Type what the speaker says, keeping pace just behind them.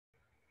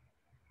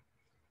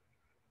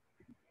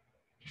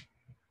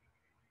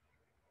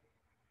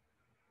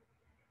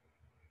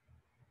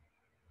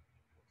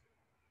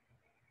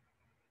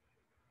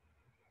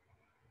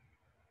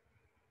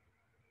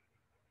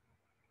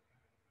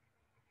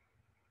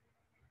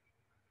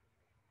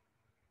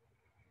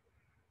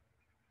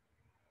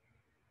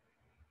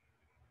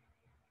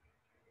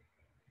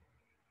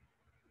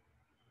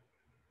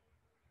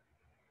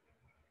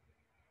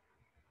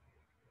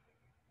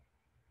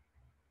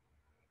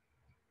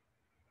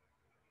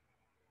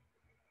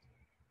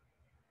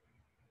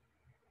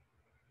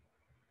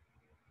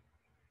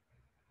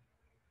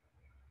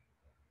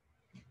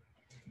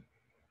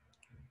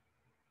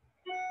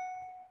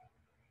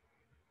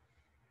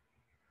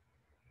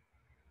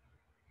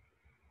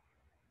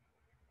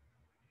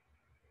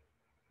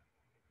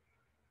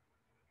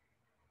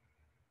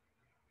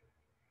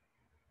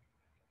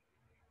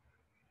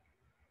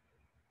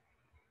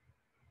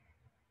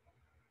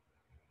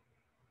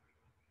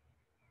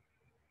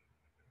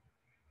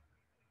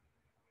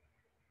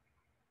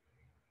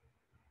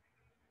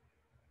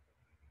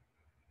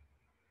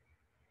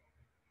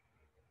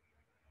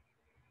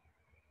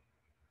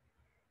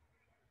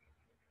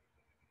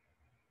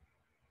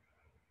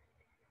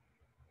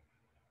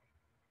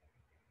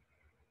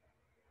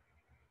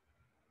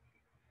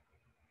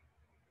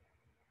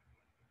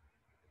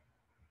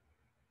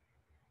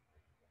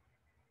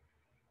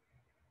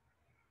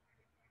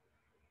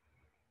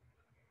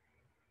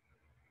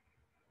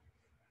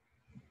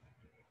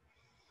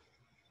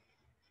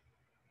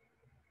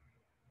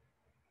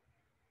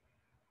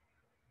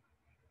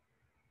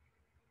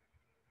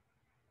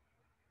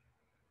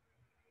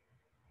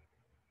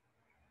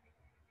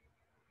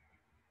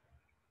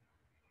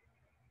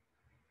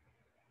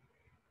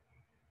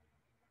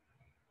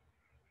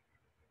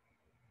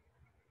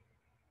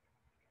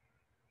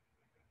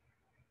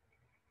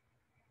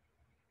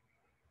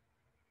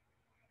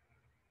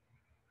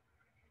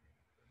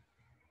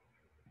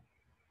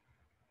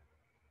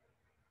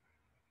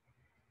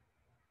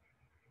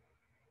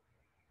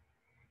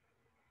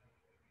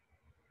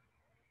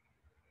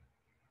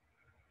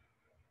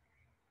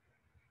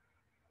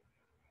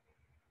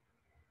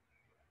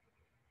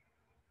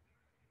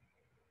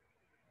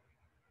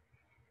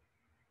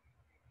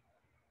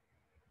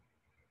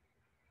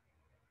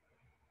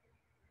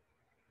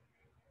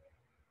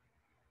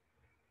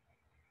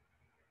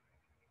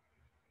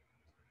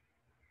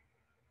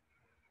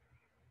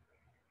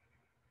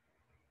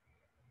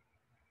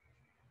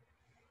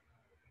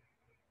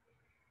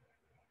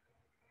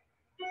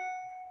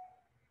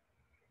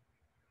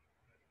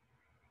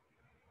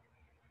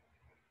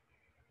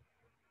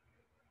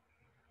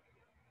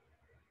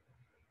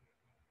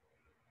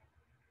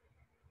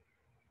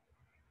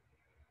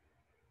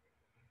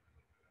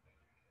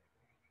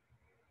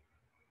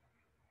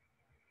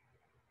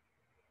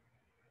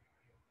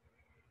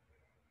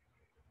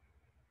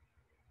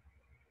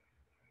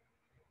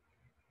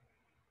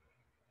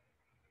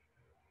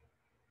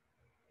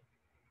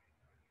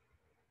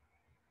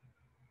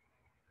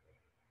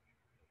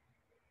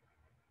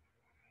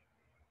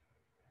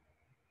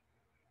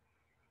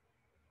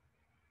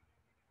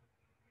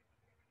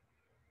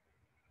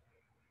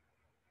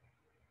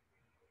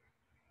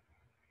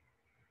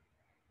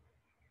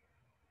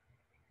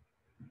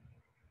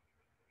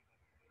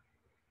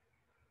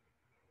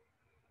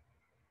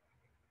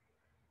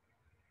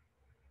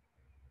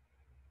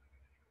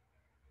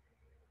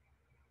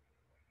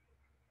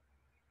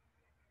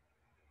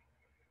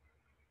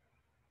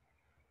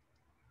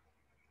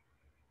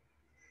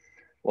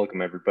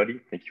Welcome everybody.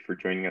 Thank you for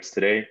joining us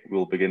today. We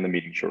will begin the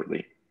meeting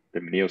shortly.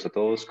 Bienvenidos a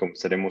todos.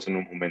 Comenzaremos en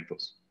unos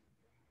momentos.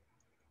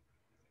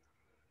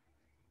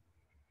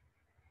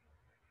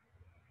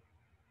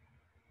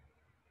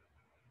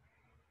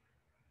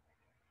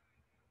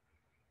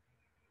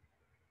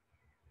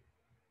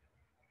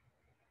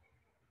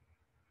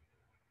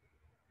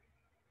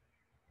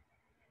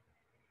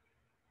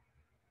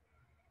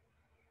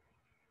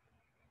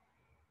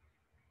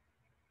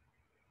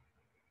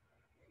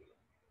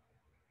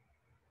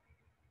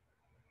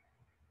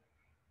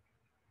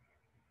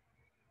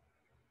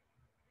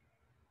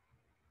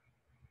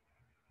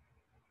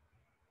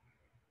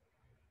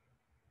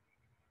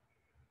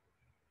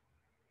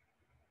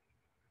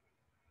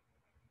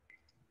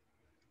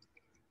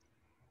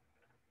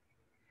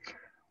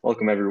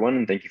 Welcome everyone,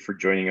 and thank you for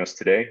joining us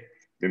today.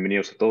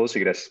 Bienvenidos a todos y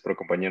gracias por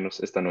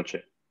acompañarnos esta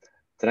noche.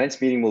 Tonight's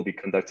meeting will be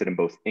conducted in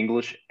both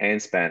English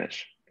and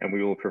Spanish, and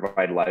we will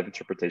provide live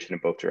interpretation in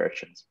both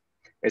directions.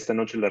 Esta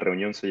noche la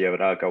reunión se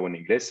llevará a cabo en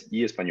inglés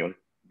y español.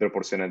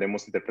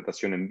 Proporcionaremos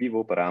interpretación en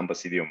vivo para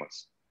ambos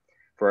idiomas.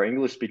 For our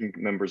English-speaking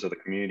members of the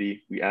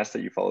community, we ask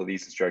that you follow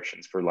these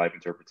instructions for live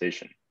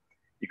interpretation.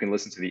 You can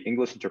listen to the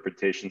English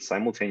interpretation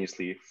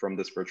simultaneously from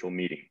this virtual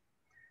meeting.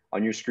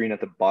 On your screen at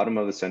the bottom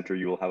of the center,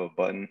 you will have a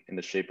button in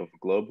the shape of a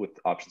globe with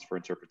options for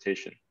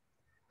interpretation.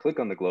 Click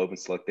on the globe and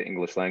select the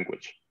English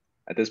language.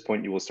 At this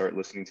point, you will start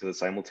listening to the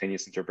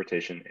simultaneous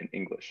interpretation in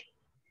English.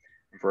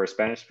 And for our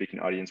Spanish-speaking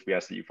audience, we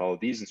ask that you follow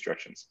these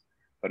instructions.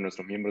 Para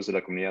nuestros miembros de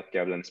la comunidad que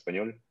hablan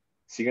español,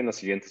 sigan las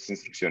siguientes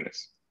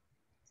instrucciones.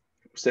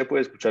 Usted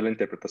puede escuchar la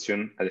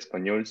interpretación al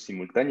español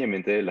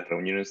simultáneamente de las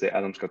reuniones de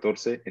Adams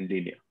 14 en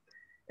línea.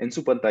 En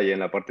su pantalla, en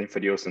la parte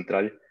inferior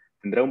central,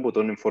 tendrá un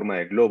botón en forma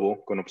de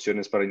globo con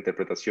opciones para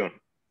interpretación.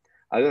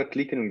 Haga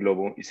clic en el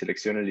globo y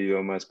seleccione el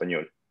idioma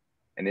español.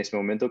 En ese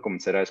momento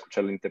comenzará a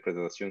escuchar la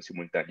interpretación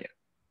simultánea.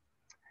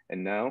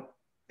 And now,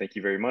 thank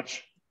you very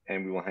much,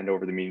 and we will hand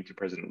over the meeting to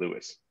President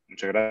Lewis.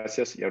 Muchas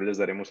gracias, y ahora les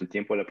daremos el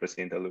tiempo a la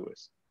Presidenta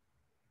Lewis.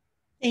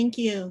 Thank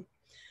you.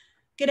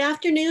 Good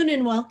afternoon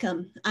and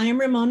welcome. I am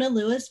Ramona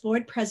Lewis,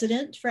 Board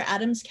President for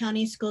Adams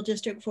County School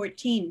District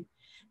 14.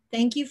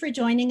 Thank you for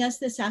joining us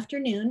this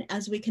afternoon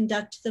as we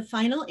conduct the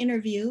final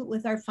interview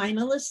with our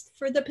finalist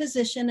for the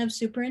position of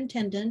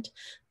Superintendent,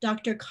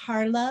 Dr.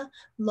 Carla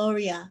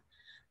Loria.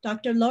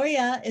 Dr.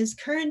 Loria is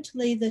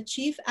currently the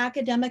Chief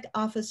Academic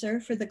Officer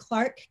for the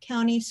Clark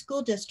County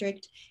School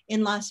District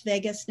in Las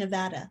Vegas,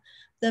 Nevada,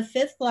 the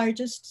 5th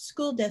largest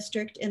school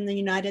district in the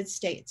United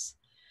States.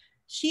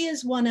 She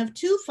is one of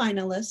 2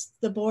 finalists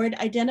the board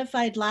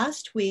identified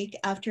last week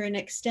after an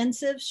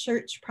extensive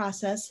search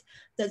process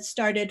that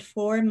started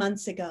 4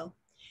 months ago.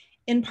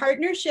 In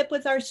partnership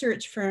with our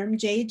search firm,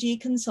 JG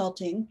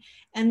Consulting,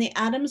 and the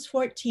Adams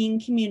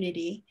 14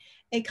 community,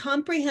 a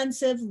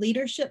comprehensive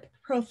leadership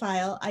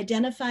profile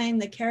identifying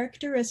the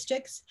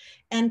characteristics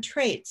and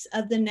traits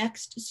of the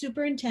next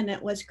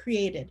superintendent was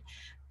created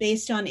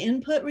based on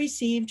input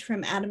received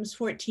from Adams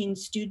 14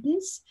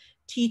 students,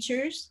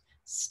 teachers,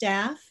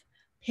 staff,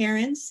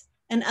 parents,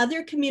 and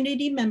other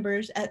community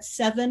members at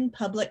 7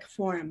 public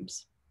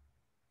forums.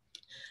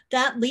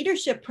 That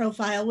leadership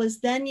profile was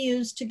then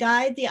used to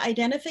guide the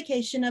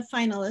identification of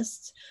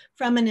finalists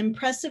from an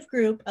impressive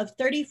group of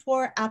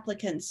 34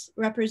 applicants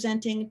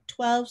representing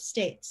 12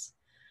 states.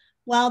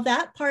 While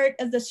that part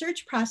of the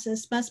search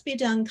process must be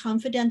done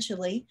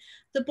confidentially,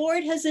 the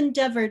board has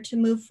endeavored to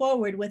move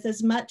forward with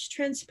as much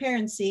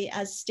transparency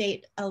as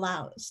state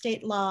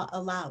law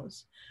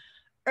allows.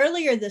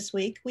 Earlier this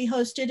week, we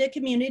hosted a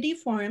community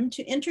forum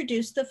to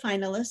introduce the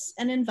finalists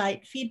and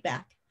invite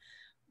feedback.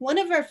 One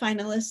of our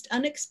finalists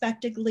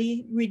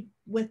unexpectedly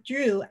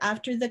withdrew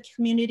after the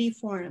community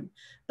forum,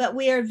 but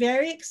we are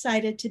very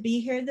excited to be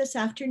here this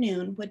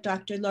afternoon with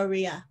Dr.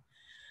 Loria.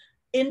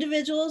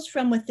 Individuals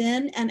from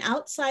within and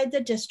outside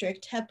the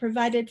district have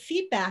provided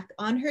feedback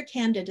on her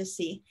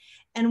candidacy,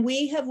 and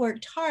we have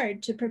worked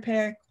hard to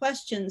prepare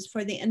questions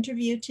for the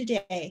interview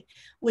today,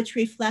 which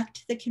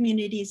reflect the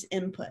community's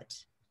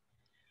input.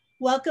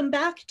 Welcome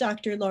back,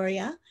 Dr.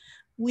 Loria.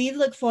 We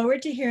look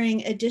forward to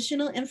hearing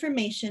additional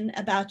information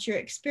about your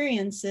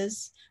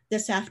experiences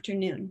this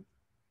afternoon.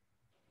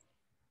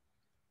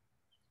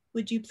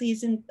 Would you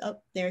please, oh,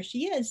 there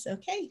she is,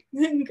 okay,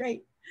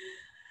 great.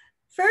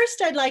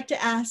 First, I'd like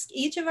to ask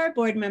each of our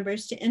board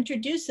members to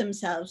introduce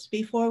themselves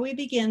before we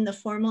begin the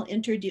formal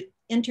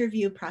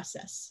interview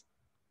process.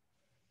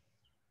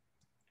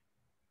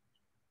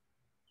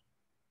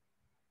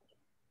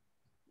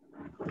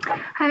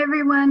 Hi,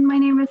 everyone. My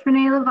name is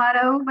Renee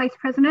Lovato, Vice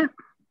President.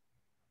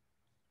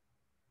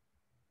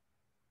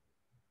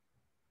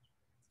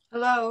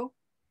 Hello.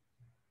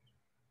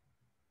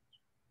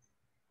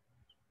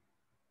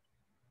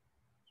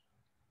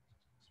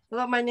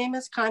 Hello, my name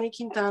is Connie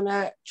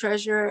Quintana,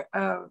 Treasurer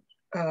of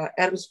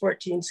Adams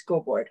 14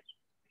 School Board.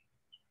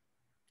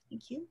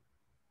 Thank you.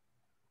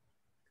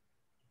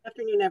 Good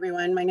afternoon,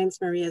 everyone. My name is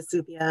Maria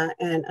Zubia,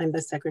 and I'm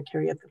the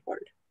Secretary of the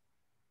Board.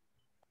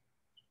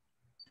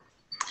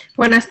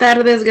 Buenas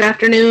tardes, good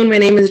afternoon. My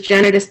name is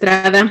Janet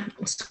Estrada,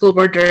 School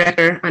Board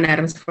Director on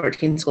Adams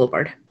 14 School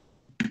Board.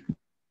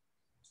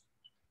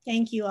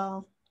 Thank you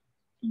all.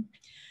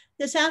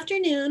 This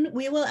afternoon,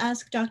 we will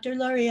ask Dr.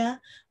 Loria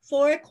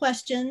 4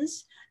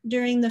 questions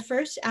during the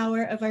first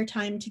hour of our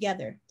time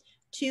together.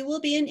 2 will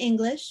be in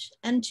English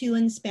and 2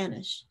 in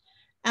Spanish.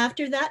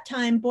 After that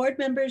time, board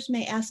members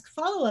may ask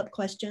follow-up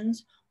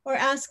questions or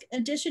ask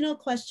additional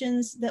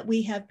questions that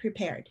we have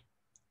prepared.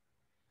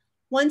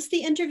 Once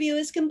the interview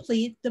is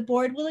complete, the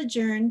board will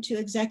adjourn to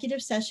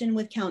executive session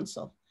with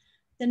council.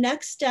 The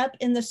next step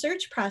in the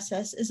search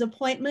process is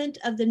appointment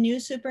of the new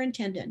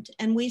superintendent,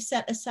 and we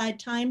set aside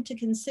time to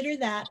consider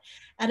that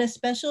at a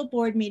special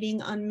board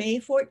meeting on May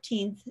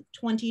 14th,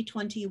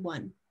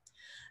 2021.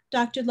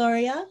 Dr.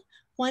 Loria,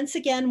 once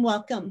again,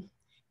 welcome.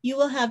 You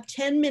will have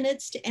 10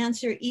 minutes to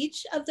answer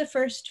each of the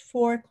first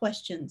 4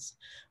 questions.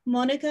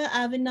 Monica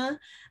Avena,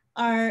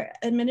 our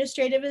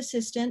administrative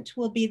assistant,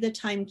 will be the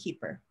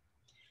timekeeper.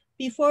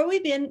 Before we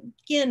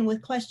begin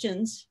with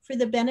questions, for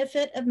the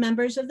benefit of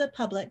members of the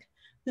public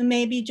who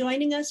may be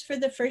joining us for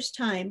the first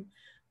time,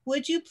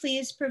 would you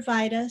please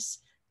provide us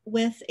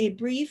with a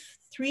brief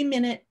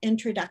 3-minute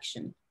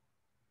introduction?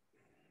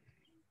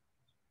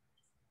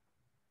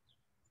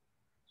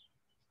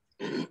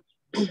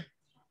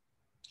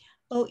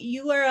 Oh,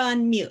 you are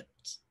on mute.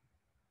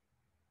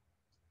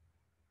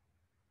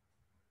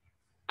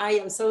 I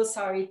am so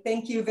sorry.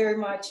 Thank you very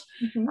much,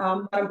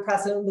 Madam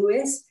President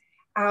Lewis.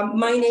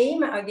 My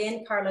name,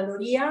 again, Carla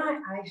Loria.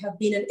 I have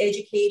been an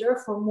educator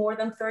for more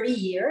than 30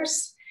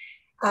 years.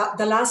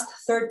 The last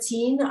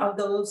 13 of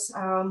those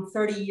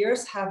 30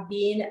 years have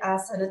been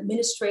as an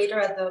administrator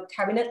at the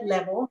cabinet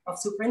level of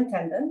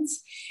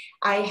superintendents.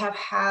 I have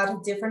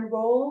had different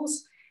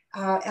roles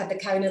at the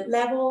cabinet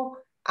level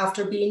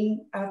after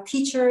being a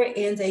teacher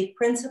and a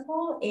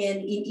principal. And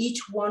in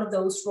each one of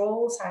those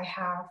roles, I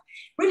have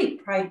really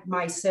prided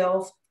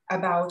myself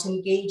about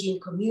engaging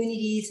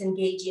communities,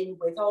 engaging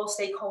with all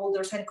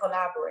stakeholders and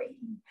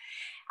collaborating.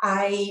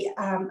 I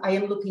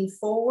am looking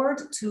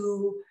forward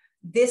to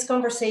this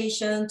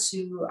conversation,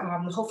 to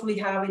hopefully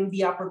having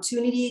the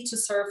opportunity to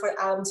serve for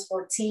Adams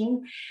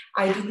 14.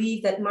 I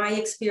believe that my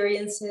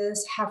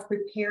experiences have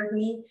prepared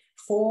me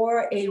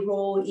for a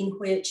role in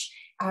which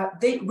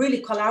really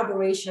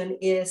collaboration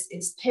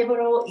is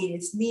pivotal, it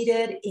is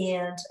needed,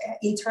 and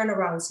in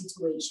turnaround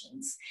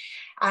situations.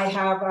 I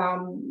have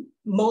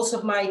most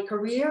of my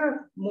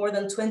career, more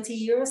than 20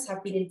 years,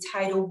 have been in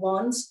Title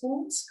I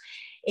schools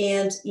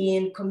and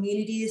in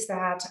communities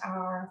that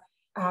are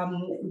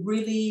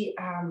really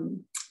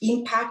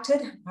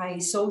impacted by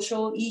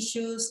social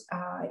issues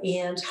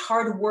and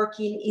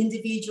hardworking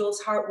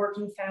individuals,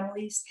 hardworking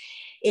families.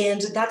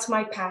 And that's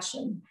my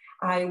passion.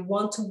 I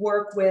want to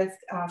work with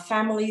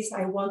families.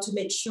 I want to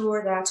make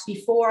sure that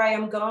before I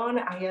am gone,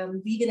 I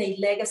am leaving a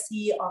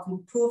legacy of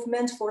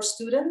improvement for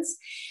students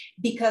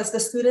because the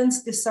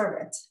students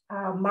deserve it.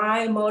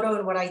 My motto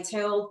and what I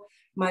tell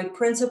my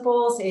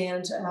principals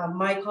and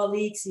my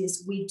colleagues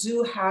is we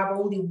do have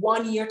only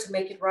 1 year to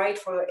make it right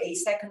for a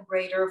 2nd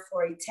grader,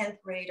 for a 10th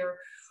grader,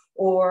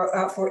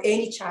 or for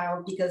any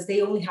child because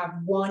they only have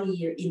 1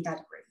 year in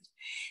that grade.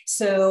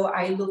 So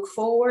I look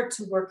forward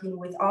to working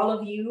with all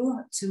of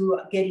you, to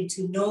getting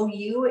to know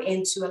you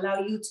and to allow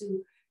you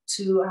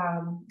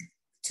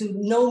to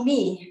know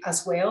me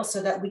as well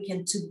so that we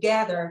can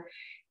together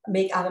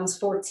make Adams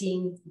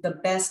 14 the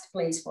best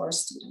place for our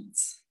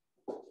students.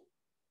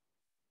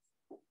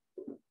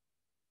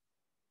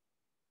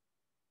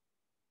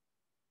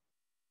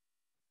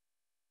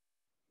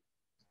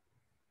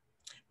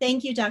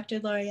 Thank you, Dr.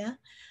 Loria.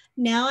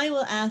 Now I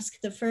will ask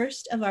the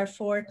first of our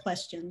 4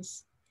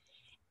 questions.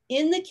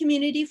 In the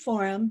community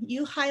forum,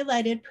 you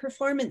highlighted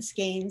performance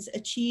gains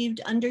achieved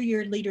under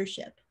your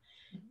leadership.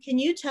 Can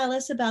you tell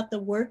us about the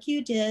work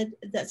you did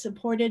that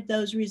supported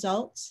those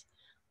results?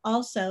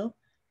 Also,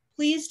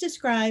 please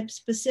describe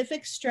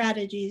specific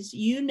strategies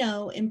you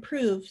know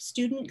improve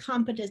student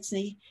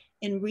competency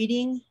in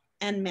reading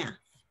and math.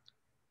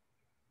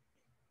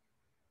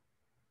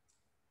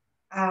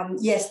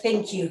 Yes,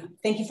 thank you.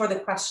 Thank you for the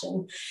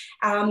question.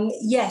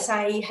 Yes,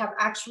 I have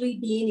actually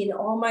been in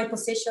all my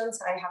positions.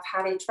 I have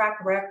had a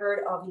track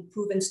record of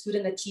improving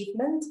student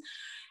achievement.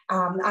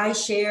 I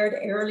shared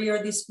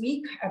earlier this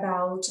week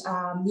about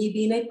me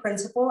being a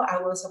principal. I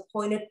was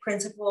appointed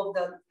principal of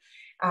the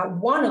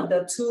one of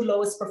the 2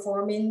 lowest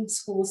performing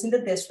schools in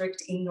the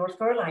district in North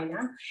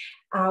Carolina.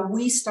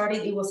 We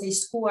started, it was a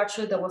school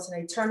actually that was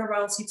in a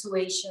turnaround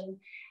situation.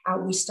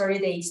 We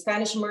started a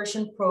Spanish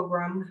immersion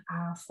program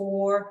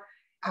for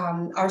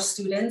our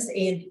students,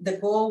 and the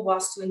goal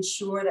was to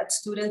ensure that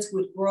students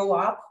would grow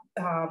up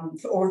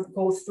or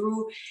go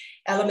through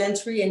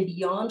elementary and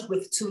beyond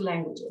with 2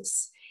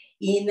 languages.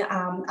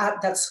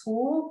 At that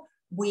school,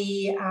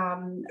 we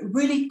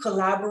really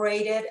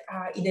collaborated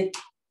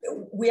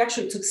we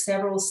actually took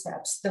several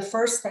steps. The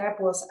first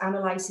step was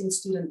analyzing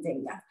student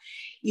data.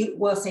 It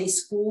was a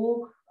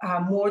school,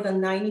 more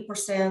than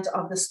 90%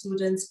 of the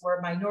students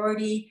were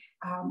minority,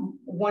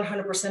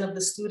 100% of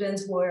the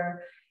students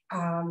were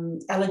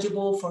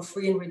eligible for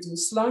free and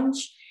reduced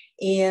lunch.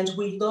 And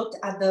we looked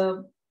at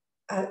the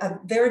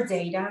their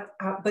data,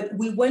 but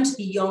we went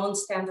beyond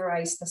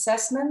standardized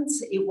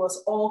assessments. It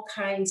was all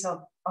kinds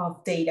of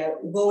data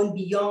going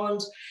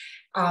beyond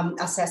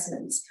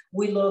assessments.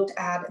 We looked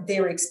at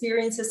their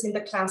experiences in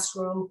the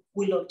classroom.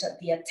 We looked at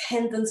the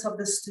attendance of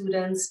the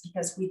students,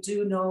 because we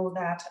do know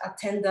that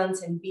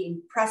attendance and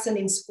being present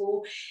in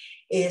school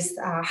is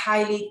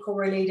highly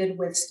correlated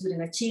with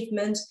student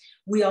achievement.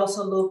 We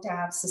also looked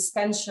at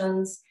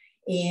suspensions,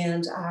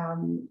 and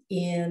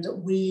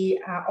we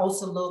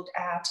also looked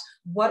at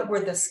what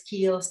were the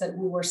skills that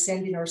we were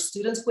sending our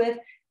students with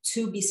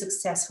to be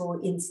successful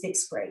in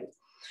sixth grade.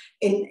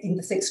 In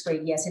the sixth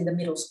grade, yes, in the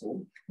middle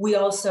school. We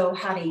also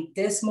had a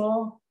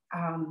dismal,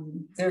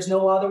 there's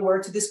no other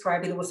word to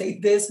describe it, it was a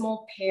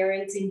dismal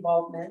parent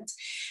involvement.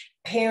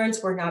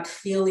 Parents were not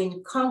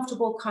feeling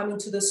comfortable coming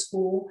to the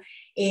school.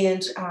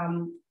 And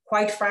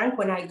quite frank,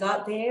 when I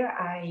got there,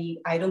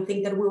 I don't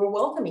think that we were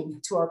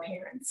welcoming to our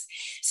parents.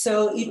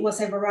 So it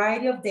was a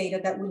variety of data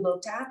that we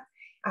looked at.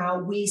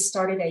 We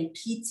started a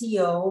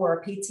PTO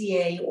or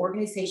PTA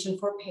organization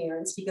for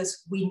parents,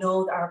 because we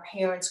know that our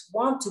parents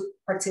want to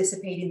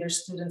participate in their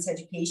students'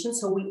 education.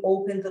 So we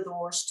opened the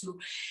doors to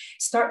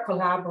start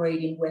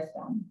collaborating with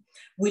them.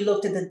 We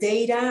looked at the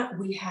data.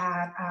 We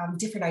had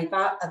different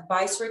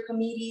advisory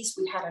committees.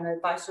 We had an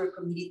advisory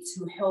committee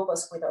to help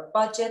us with our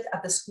budget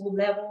at the school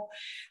level.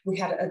 We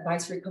had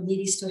advisory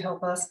committees to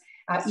help us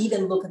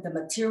even look at the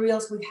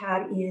materials we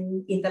had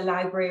in the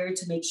library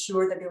to make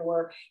sure that they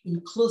were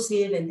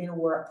inclusive and they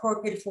were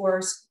appropriate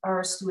for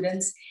our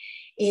students.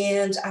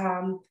 And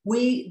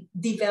we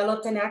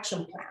developed an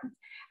action plan.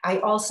 I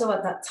also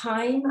at that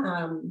time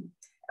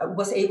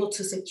was able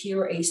to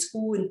secure a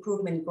school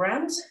improvement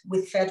grant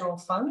with federal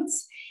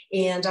funds.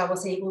 And I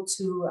was able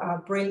to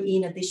bring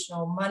in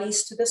additional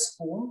monies to the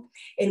school.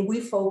 And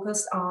we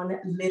focused on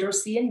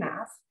literacy and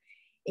math,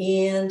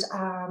 and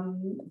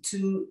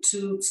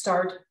to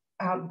start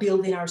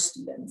building our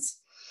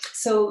students.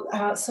 So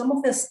some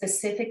of the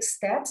specific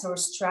steps or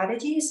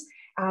strategies,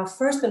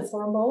 first and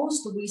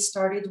foremost, we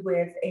started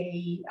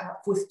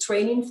with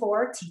training for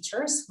our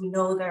teachers. We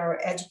know that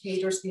our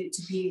educators need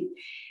to be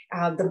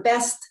the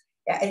best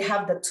and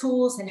have the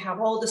tools and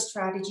have all the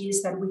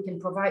strategies that we can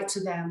provide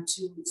to them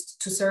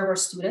to serve our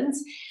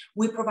students.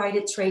 We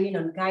provided training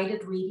on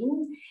guided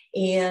reading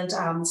and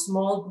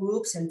small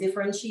groups and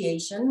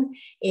differentiation.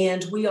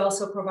 And we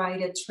also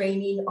provided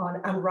training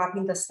on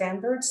unwrapping the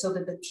standards so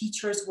that the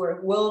teachers were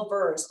well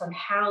versed on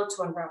how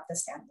to unwrap the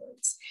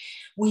standards.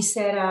 We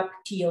set up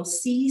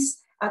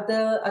POCs at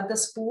the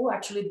school.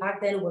 Actually,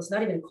 back then it was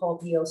not even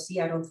called POC,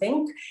 I don't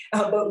think,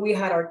 but we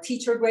had our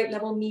teacher grade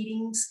level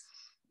meetings.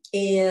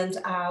 And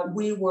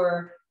we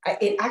were,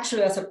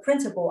 actually as a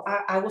principal,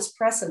 I was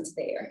present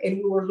there, and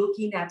we were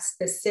looking at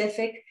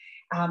specific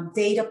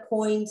data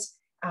points,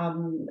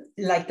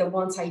 like the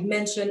ones I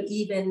mentioned,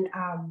 even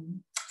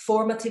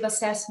formative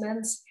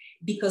assessments,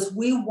 because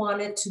we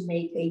wanted to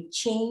make a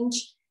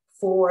change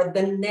for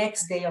the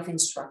next day of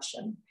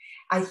instruction.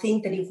 I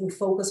think that if we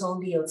focus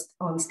only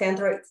on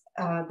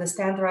the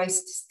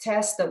standardized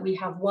tests that we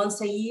have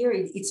once a year,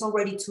 it's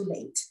already too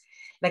late.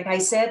 Like I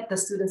said, the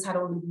students had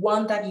only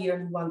one that year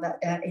and one that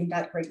in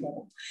that grade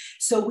level.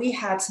 So we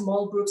had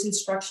small groups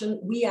instruction.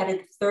 We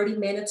added 30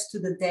 minutes to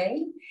the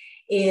day.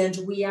 And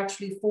we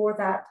actually, for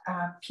that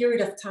period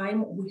of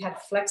time, we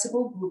had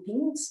flexible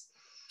groupings.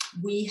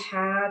 We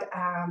had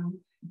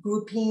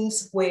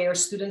groupings where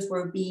students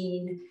were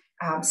being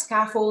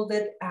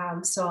scaffolded,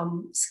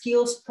 some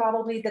skills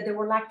probably that they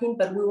were lacking,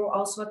 but we were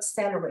also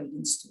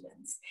accelerating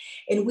students.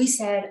 And we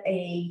set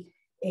a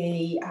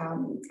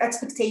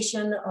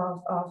expectation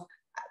of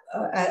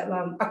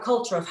a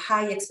culture of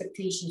high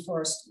expectation for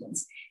our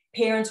students.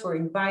 Parents were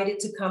invited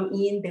to come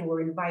in. They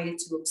were invited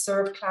to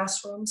observe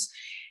classrooms.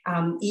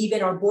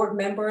 Even our board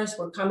members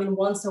were coming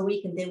once a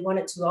week, and they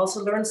wanted to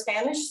also learn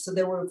Spanish. So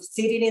they were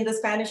sitting in the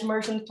Spanish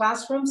immersion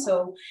classroom.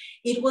 So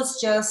it was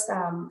just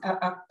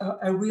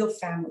a real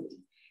family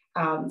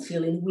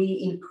feeling.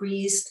 We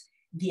increased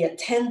the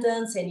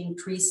attendance and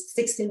increased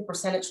 16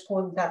 percentage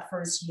points that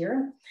first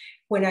year.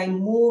 When I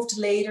moved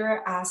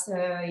later as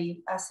a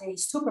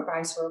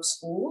supervisor of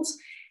schools,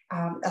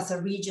 as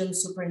a region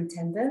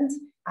superintendent,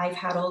 I've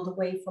had all the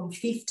way from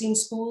 15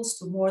 schools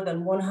to more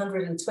than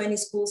 120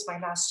 schools my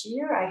last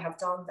year. I have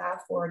done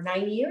that for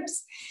 9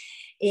 years.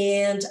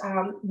 And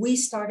we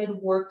started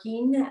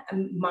working,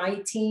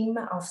 my team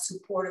of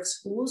supportive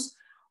schools,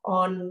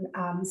 on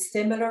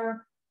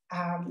similar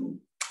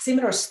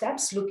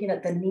steps, looking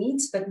at the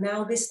needs, but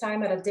now this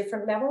time at a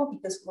different level,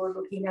 because we're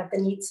looking at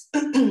the needs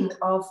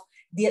of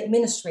the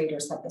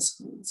administrators at the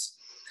schools.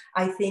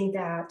 I think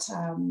that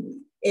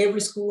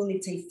every school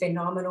needs a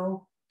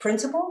phenomenal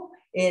principal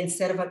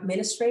instead of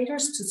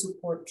administrators to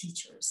support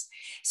teachers.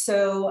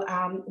 So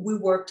we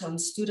worked on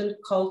student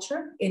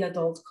culture in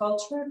adult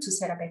culture to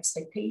set up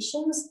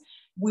expectations.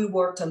 We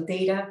worked on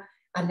data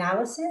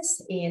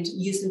analysis and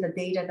using the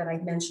data that I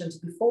mentioned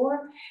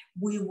before.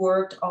 We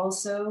worked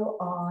also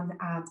on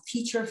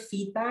teacher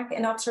feedback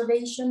and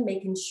observation,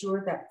 making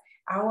sure that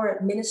our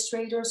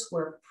administrators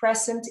were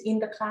present in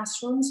the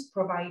classrooms,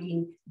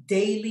 providing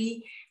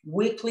daily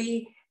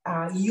weekly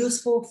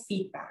useful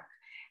feedback.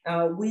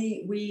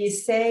 We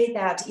say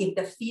that if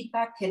the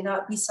feedback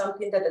cannot be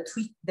something that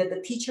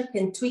the teacher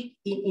can tweak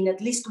in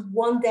at least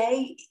one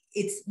day,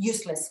 it's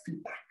useless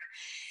feedback.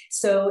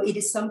 So it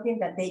is something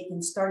that they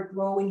can start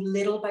growing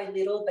little by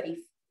little, but if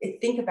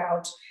think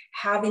about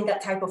having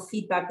that type of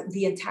feedback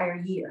the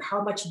entire year,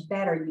 how much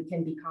better you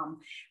can become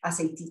as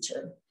a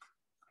teacher.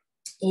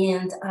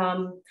 And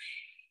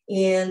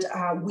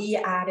we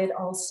added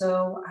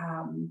also,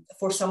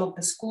 for some of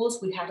the schools,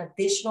 we had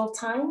additional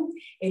time,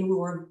 and we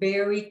were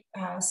very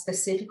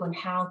specific on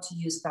how to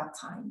use that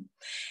time.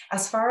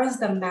 As far as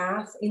the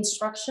math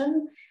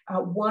instruction,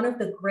 one of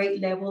the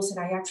grade levels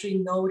that I actually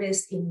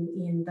noticed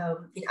in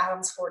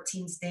Adams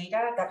 14's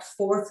data, that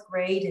 4th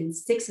grade and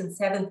 6th and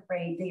 7th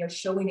grade, they are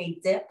showing a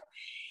dip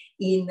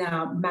in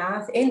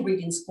math and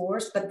reading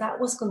scores, but that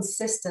was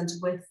consistent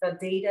with the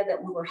data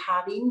that we were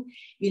having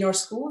in our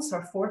schools.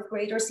 Our 4th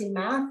graders in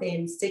math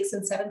and 6th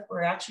and 7th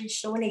were actually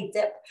showing a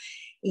dip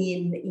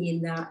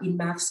in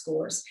math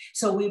scores.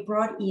 So we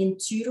brought in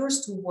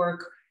tutors to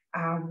work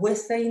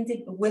with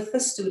the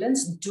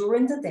students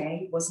during the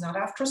day. It was not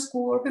after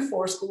school or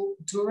before school,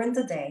 during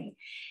the day.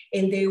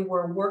 And they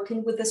were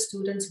working with the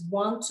students,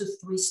 1 to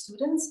 3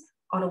 students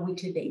on a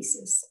weekly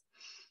basis.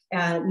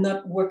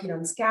 Not working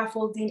on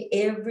scaffolding.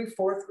 Every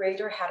 4th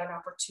grader had an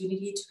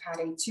opportunity to have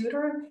a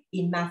tutor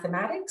in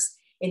mathematics,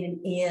 and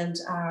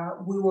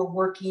we were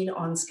working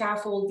on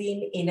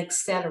scaffolding and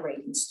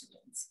accelerating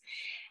students.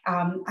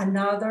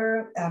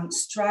 Another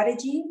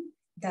strategy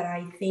that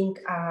I think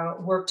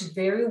worked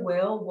very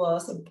well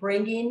was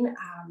bringing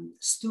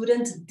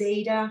student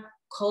data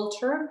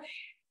culture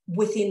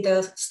within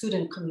the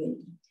student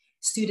community.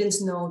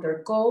 Students know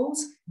their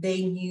goals,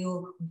 they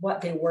knew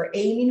what they were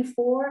aiming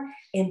for,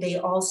 and they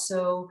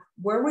also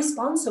were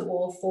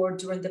responsible for,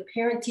 during the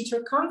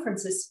parent-teacher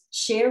conferences,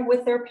 share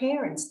with their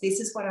parents, this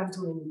is what I'm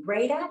doing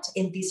great at,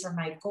 and these are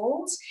my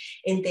goals.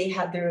 And they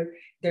had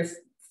their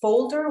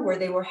folder where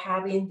they were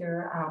having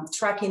their,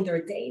 tracking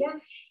their data,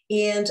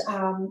 and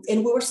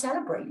we were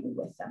celebrating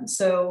with them.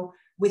 So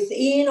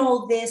within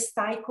all these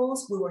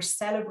cycles, we were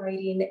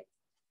celebrating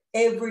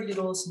every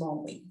little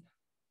small win.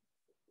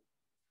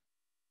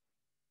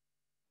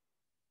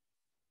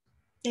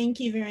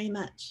 Thank you very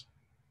much.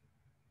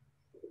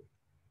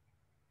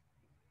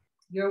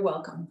 You're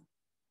welcome.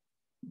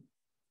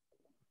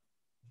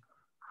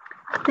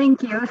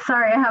 Thank you.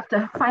 Sorry, I have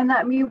to find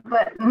that mute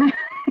button.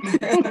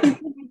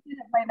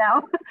 By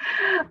now.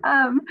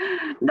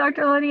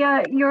 Dr.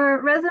 Lydia,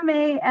 your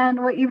resume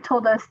and what you've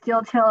told us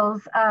still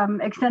tells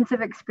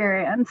extensive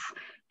experience.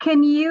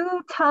 Can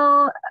you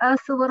tell us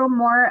a little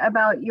more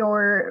about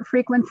your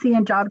frequency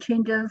and job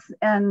changes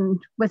and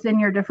within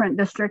your different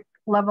district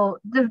level,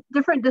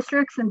 different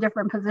districts and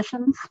different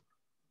positions?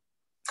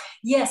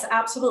 Yes,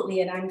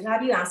 absolutely. And I'm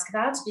glad you asked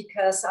that,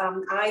 because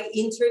I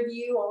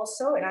interview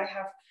also, and I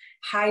have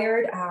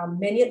hired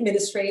many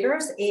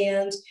administrators.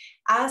 And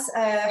as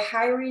a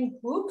hiring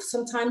group,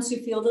 sometimes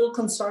you feel a little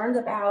concerned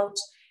about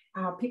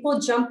people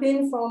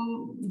jumping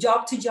from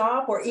job to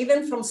job, or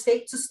even from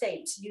state to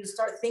state. You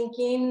start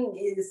thinking,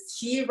 is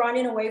she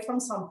running away from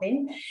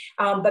something?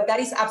 But that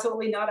is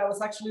absolutely not. I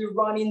was actually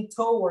running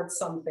towards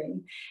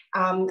something.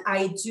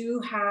 I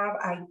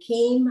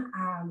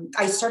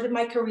started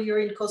my career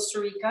in Costa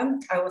Rica.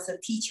 I was a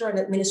teacher and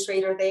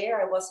administrator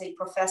there. I was a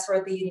professor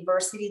at the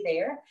university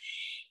there.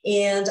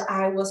 And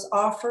I was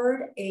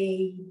offered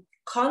a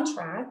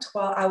contract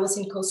while I was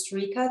in Costa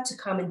Rica to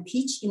come and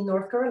teach in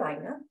North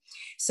Carolina.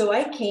 So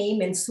I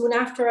came, and soon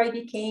after I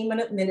became an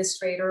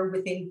administrator,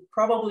 within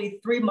probably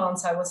 3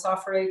 months, I was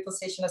offered a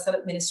position as an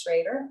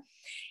administrator.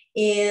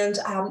 And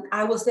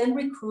I was then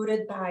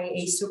recruited by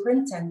a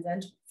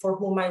superintendent for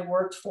whom I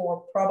worked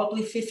for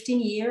probably 15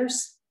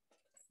 years,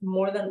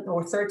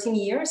 or 13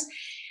 years.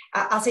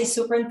 As a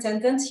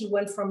superintendent, he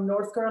went from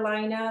North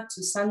Carolina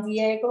to San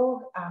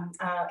Diego.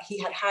 He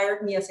had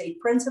hired me as a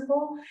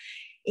principal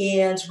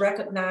and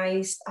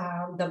recognized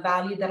the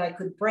value that I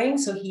could bring.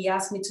 So he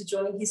asked me to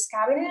join his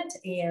cabinet,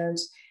 and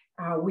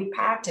we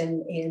packed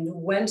and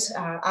went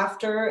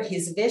after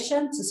his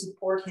vision, to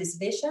support his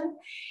vision.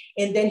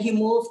 And then he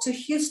moved to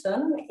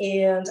Houston,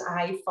 and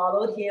I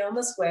followed him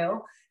as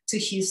well to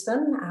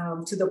Houston,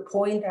 to the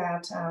point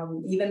that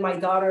even my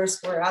daughters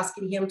were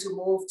asking him to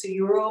move to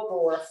Europe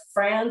or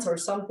France or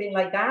something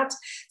like that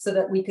so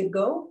that we could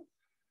go.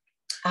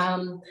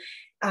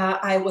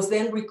 I was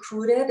then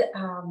recruited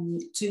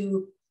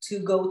to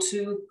go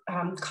to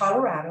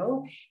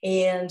Colorado,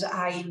 and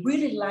I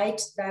really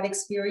liked that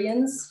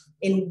experience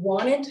and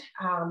wanted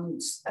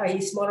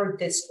a smaller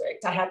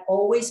district. I had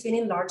always been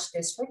in large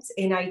districts,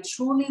 and I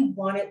truly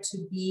wanted to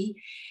be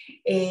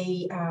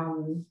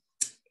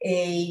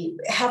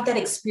have that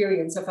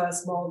experience of a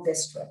small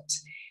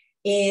district.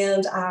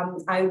 And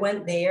I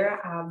went there.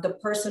 The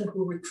person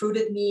who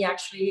recruited me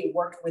actually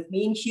worked with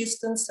me in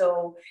Houston.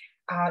 So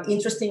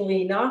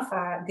interestingly enough,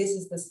 this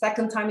is the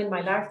second time in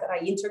my life that I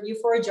interview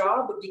for a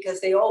job,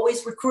 because they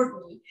always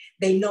recruit me.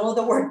 They know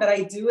the work that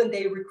I do, and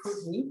they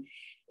recruit me.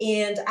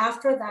 And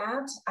after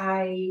that,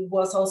 I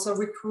was also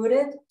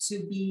recruited to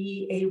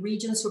be a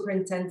region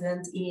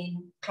superintendent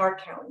in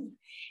Clark County.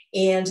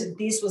 And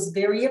this was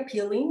very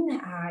appealing.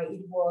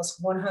 It was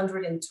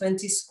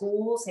 120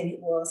 schools, and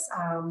it was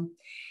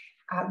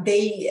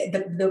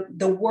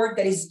the work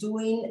that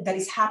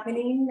is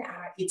happening,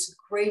 it's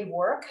great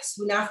work.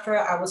 Soon after,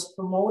 I was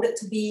promoted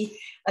to be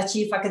a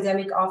chief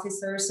academic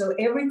officer. So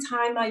every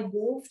time I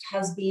moved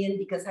has been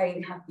because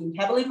I have been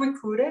heavily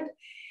recruited.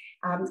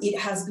 It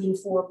has been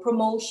for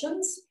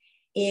promotions.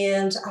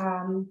 And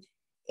on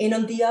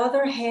the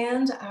other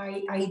hand,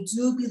 I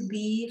do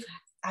believe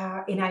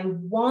and I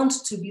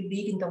want to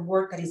believe in the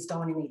work that is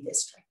done in a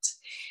district.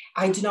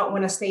 I do not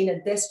want to stay in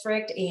a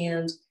district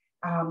and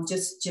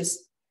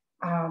just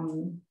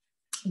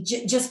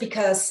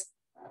because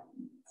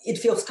it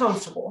feels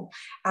comfortable.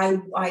 I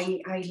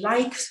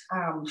like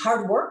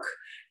hard work.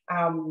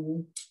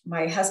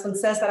 My husband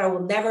says that I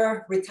will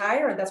never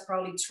retire, and that's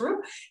probably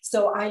true.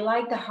 So I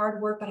like the hard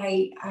work, but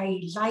I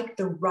like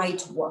the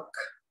right work.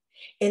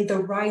 And the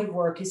right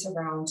work is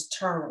around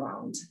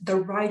turnaround. The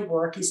right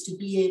work is to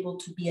be able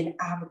to be an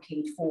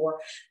advocate for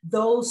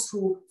those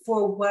who,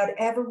 for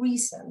whatever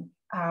reason,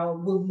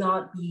 will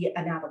not be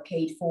an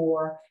advocate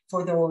for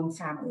their own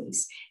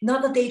families.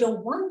 Not that they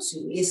don't want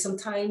to, is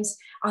sometimes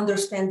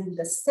understanding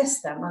the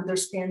system,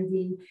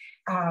 understanding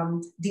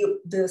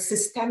the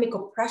systemic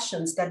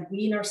oppressions that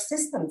we in our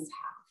systems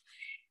have.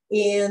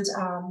 And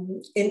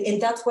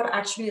that's what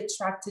actually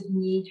attracted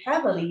me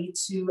heavily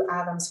to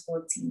Adams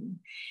 14.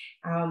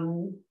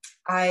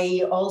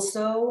 I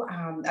also,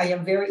 I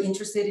am very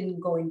interested in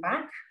going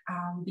back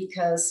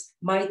because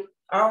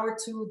our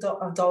two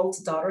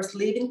adult daughters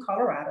live in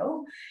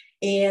Colorado,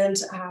 and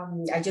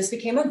I just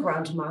became a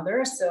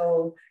grandmother.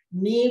 So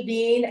me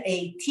being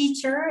a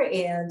teacher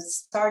and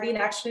starting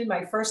actually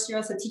my first year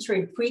as a teacher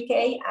in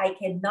pre-K, I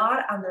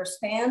cannot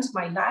understand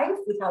my life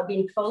without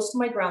being close to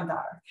my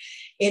granddaughter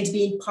and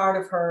being part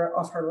of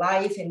her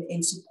life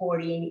and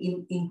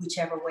supporting in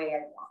whichever way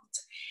I want.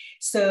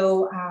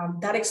 So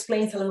that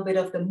explains a little bit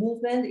of the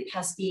movement. It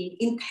has been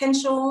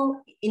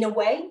intentional in a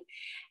way.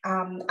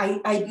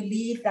 I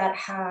believe that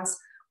has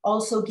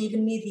also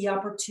given me the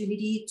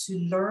opportunity to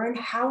learn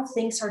how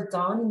things are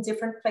done in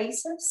different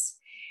places,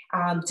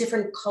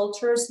 different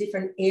cultures,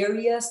 different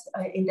areas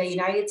in the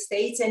United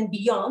States and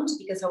beyond,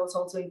 because I was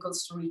also in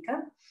Costa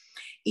Rica.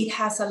 It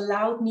has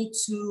allowed me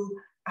to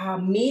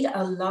meet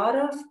a lot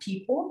of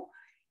people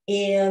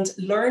and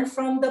learn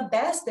from the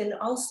best and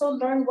also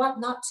learn what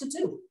not to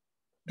do.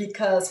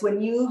 Because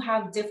when you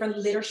have different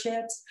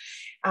leaderships,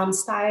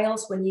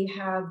 styles, when you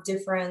have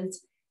different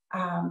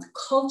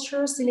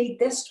cultures in a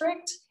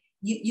district,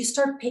 you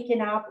start picking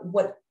up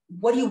what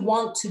you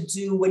want to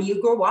do when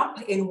you grow up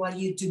and what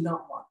you do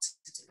not want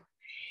to do.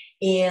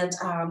 And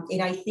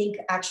I think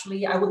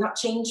actually I would not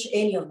change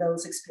any of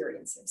those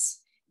experiences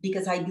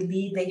because I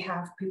believe they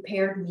have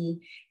prepared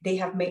me, they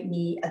have made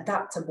me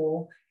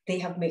adaptable, they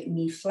have made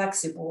me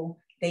flexible,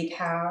 they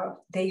have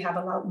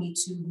allowed me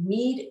to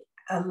meet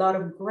a lot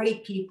of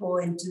great people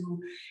and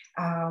to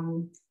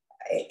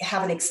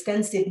have an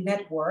extensive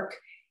network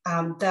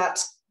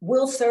that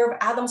will serve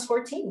Adams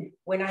 14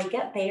 when I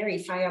get there,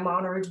 if I am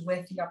honored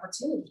with the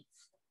opportunity.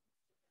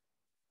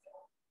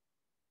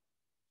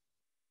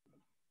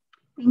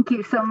 Thank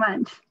you so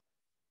much.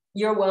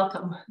 You're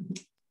welcome.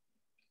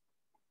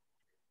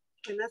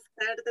 Buenas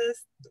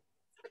tardes.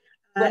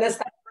 Buenas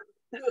tardes.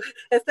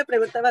 Esta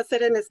pregunta va a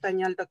ser en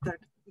español,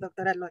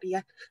 doctora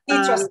Loria.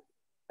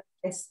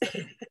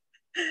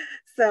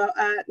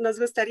 Nos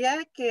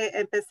gustaría que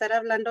empezara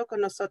hablando con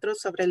nosotros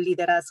sobre el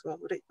liderazgo.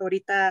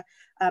 Ahorita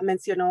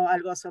mencionó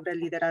algo sobre el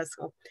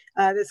liderazgo.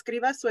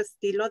 Describa su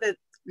estilo de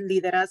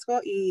liderazgo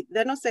y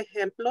denos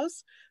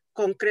ejemplos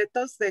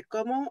concretos de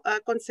cómo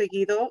ha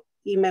conseguido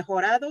y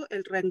mejorado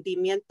el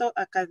rendimiento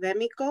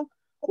académico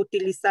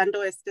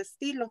utilizando este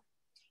estilo.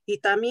 Y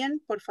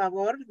también, por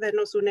favor,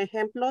 denos un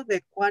ejemplo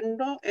de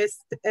cuando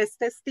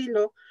este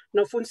estilo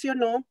no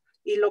funcionó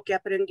y lo que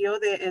aprendió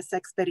de esa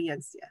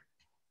experiencia.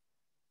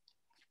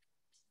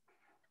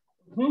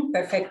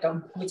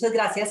 Perfecto. Muchas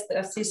gracias,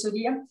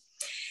 Silvia.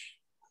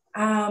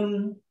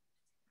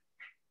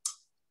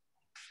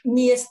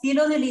 Mi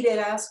estilo de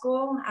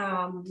liderazgo,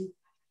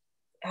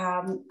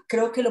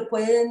 creo que lo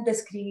pueden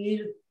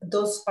describir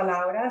dos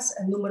palabras.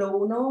 Número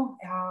uno,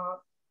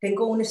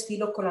 tengo un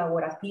estilo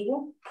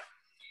colaborativo.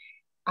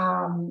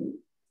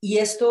 Y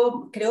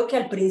esto creo que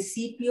al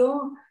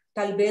principio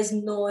tal vez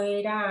no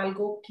era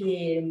algo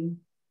que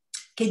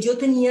yo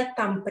tenía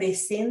tan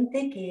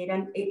presente que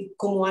era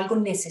como algo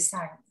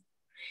necesario.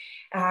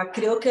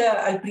 Creo que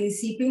al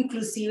principio,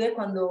 inclusive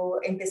cuando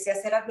empecé a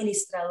ser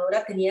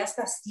administradora, tenía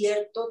hasta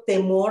cierto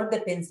temor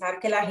de pensar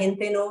que la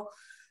gente no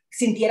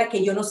sintiera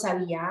que yo no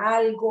sabía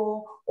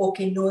algo o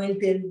que no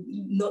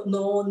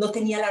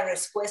tenía la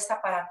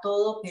respuesta para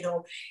todo,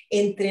 pero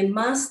entre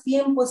más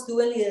tiempo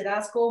estuve en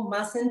liderazgo,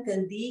 más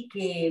entendí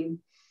que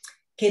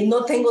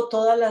no tengo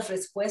todas las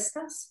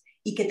respuestas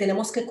y que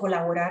tenemos que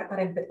colaborar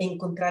para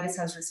encontrar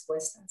esas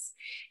respuestas.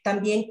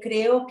 También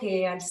creo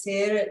que al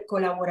ser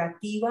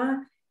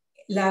colaborativa,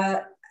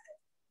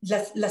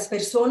 las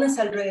personas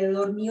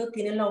alrededor mío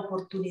tienen la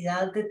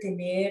oportunidad de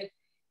tener,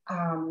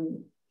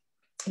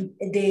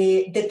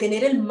 de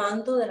tener el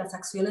mando de las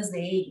acciones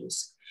de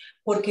ellos,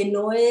 porque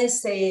no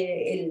es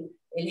el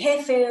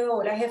jefe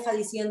o la jefa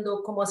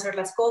diciendo cómo hacer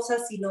las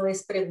cosas, sino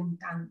es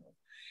preguntando.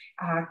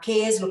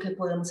 ¿Qué es lo que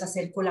podemos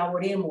hacer?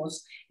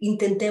 Colaboremos,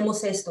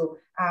 intentemos esto.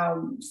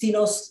 Si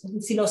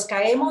nos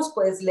caemos,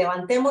 pues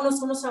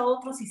levantémonos unos a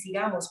otros y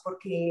sigamos,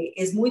 porque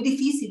es muy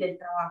difícil el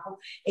trabajo,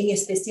 en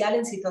especial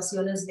en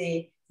situaciones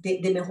de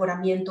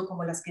mejoramiento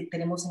como las que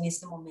tenemos en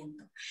este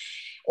momento.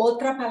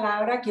 Otra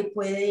palabra que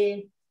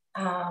puede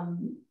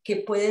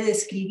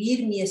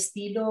describir mi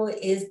estilo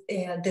es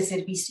de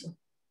servicio.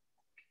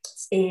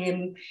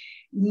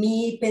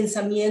 Mi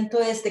pensamiento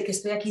es de que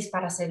estoy aquí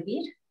para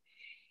servir.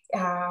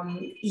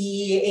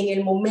 Y en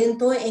el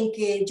momento en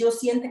que yo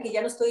siento que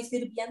ya no estoy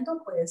sirviendo,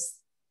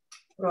 pues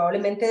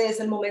probablemente es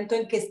el momento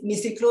en que mi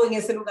ciclo en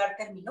ese lugar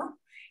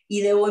terminó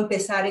y debo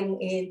empezar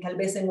tal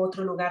vez en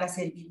otro lugar a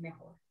servir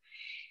mejor.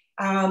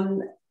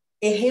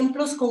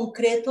 Ejemplos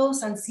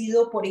concretos han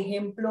sido, por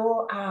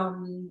ejemplo,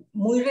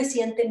 muy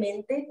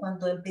recientemente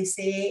cuando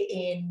empecé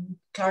en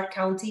Clark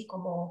County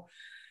como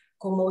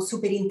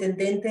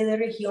superintendente de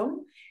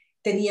región.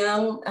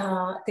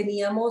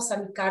 Teníamos a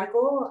mi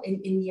cargo,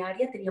 en mi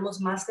área,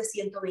 teníamos más de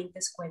 120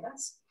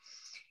 escuelas.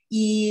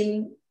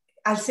 Y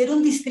al ser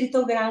un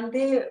distrito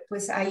grande,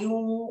 pues hay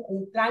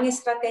un plan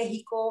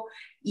estratégico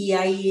y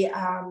hay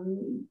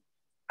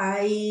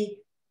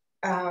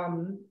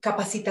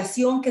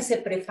capacitación que se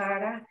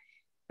prepara,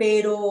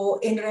 pero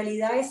en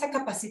realidad esa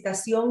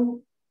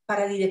capacitación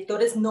para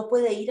directores no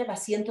puede ir a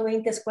las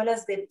 120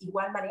 escuelas de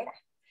igual manera,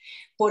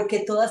 porque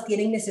todas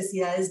tienen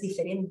necesidades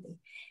diferentes.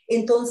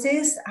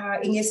 Entonces,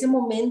 en ese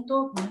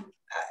momento,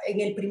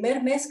 en el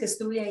primer mes que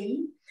estuve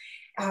ahí,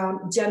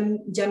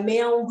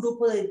 llamé a un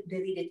grupo de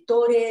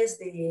directores,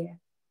 de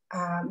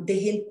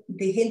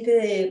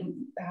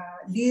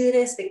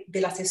líderes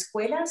de las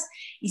escuelas.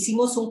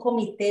 Hicimos un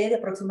comité de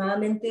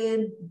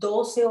aproximadamente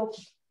 12 o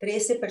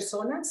 13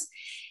 personas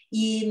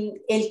y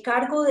el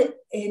cargo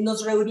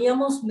nos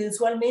reuníamos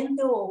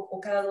mensualmente o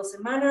cada 2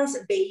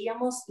 semanas,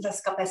 veíamos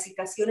las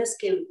capacitaciones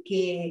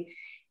que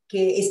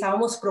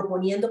estábamos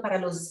proponiendo para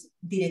los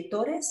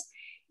directores.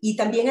 Y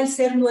también al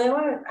ser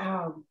nueva,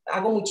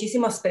 hago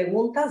muchísimas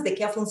preguntas de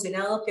qué ha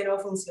funcionado, qué no ha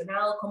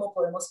funcionado, cómo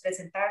podemos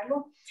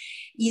presentarlo.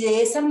 Y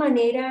de esa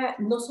manera,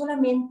 no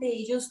solamente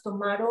ellos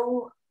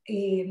tomaron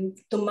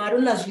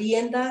las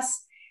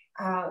riendas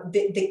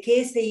de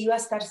qué se iba a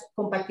estar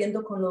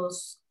compartiendo con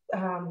los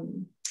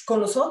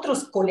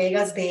otros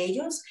colegas de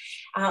ellos,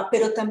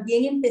 pero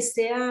también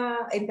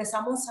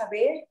empezamos a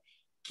ver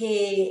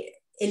que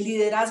el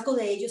liderazgo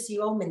de ellos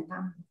iba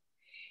aumentando.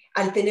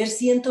 Al tener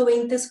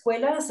 120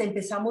 escuelas,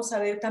 empezamos a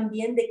ver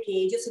también de que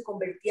ellos se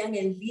convertían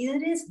en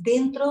líderes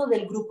dentro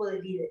del grupo de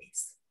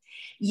líderes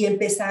y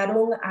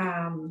empezaron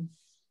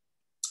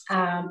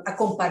a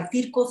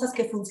compartir cosas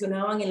que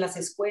funcionaban en las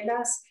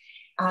escuelas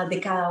de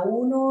cada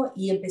uno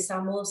y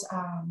empezamos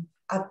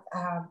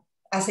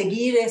a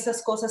seguir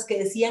esas cosas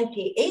que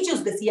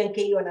ellos decían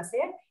que iban a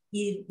hacer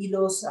y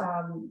nos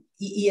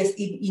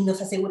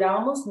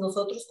asegurábamos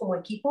nosotros como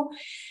equipo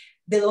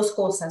de 2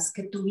 cosas: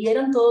 que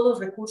tuvieran todos los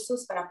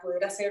recursos para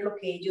poder hacer lo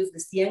que ellos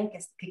decían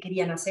que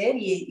querían hacer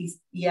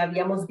y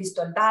habíamos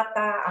visto el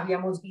data,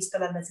 habíamos visto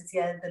las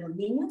necesidades de los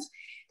niños.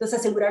 Entonces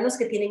asegurarnos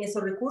que tienen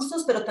esos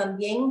recursos, pero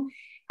también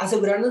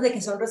asegurarnos de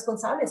que son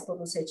responsables por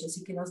los hechos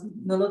y que no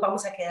nos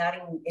vamos a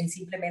quedar en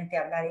simplemente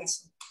hablar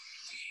eso.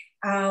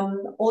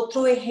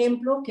 Otro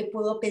ejemplo que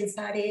puedo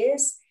pensar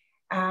es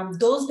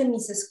 2 de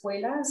mis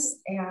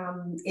escuelas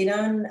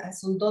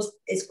son 2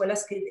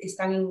 escuelas que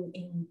están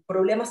en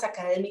problemas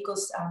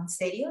académicos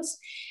serios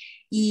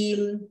y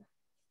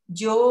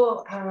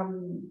yo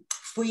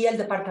fui al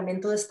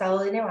Departamento de Estado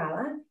de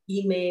Nevada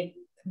y me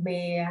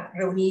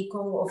reuní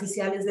con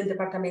oficiales del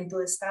Departamento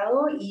de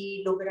Estado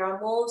y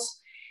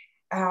logramos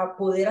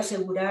poder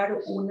asegurar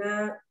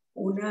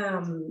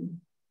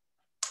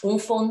un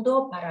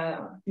fondo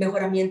para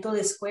mejoramiento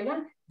de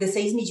escuela de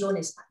 $6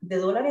 millones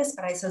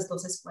para esas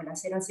 2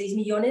 escuelas. Eran 6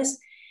 millones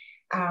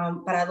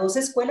para 2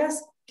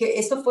 escuelas, que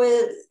esto fue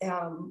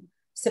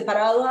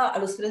separado a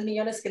los 3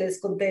 millones que les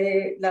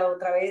conté la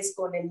otra vez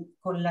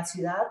con la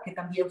ciudad, que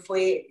también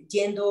fue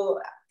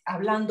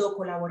hablando,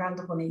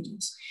 colaborando con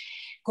ellos.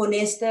 Con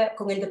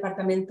el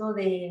Departamento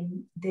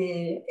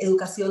de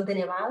Educación de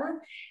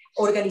Nevada,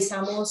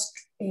 organizamos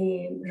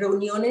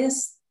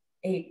reuniones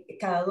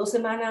cada 2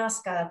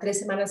 semanas, cada 3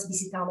 semanas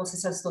visitábamos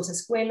esas 2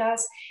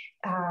 escuelas,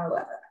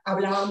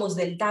 hablábamos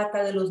del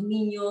data de los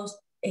niños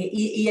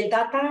y el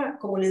data,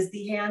 como les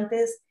dije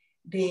antes,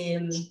 de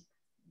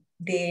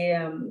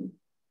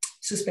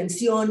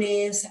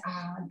suspensiones,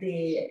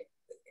 de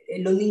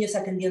los niños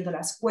atendiendo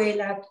la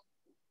escuela,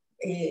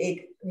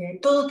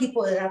 todo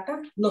tipo de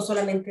data, no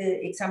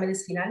solamente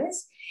exámenes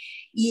finales,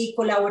 y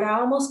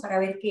colaborábamos para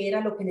ver qué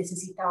era lo que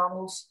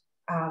necesitábamos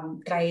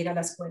traer a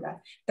la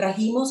escuela.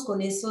 Trajimos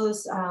con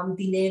esos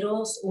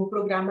dineros un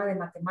programa de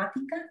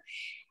matemática,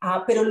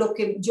 pero lo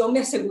que yo me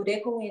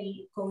aseguré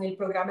con el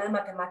programa de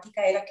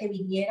matemática era que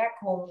viniera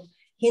con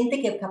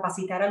gente que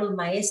capacitara a los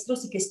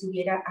maestros y que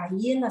estuviera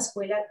ahí en la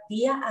escuela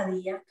día a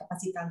día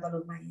capacitando a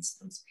los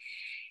maestros.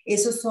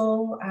 Esos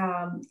son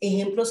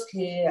ejemplos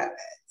que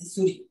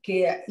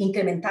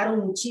incrementaron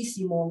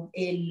muchísimo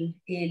el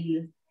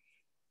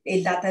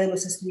data de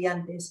los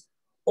estudiantes.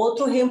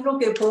 Otro ejemplo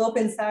que puedo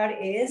pensar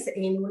es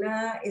en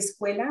una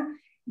escuela.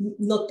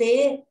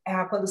 Noté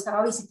cuando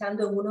estaba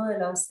visitando en una de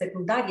las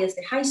secundarias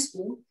de high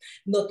school,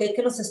 noté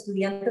que los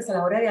estudiantes a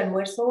la hora de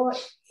almuerzo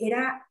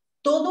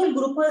todo el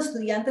grupo de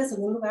estudiantes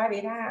en un lugar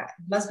era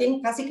más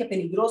bien casi que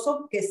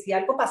peligroso, que si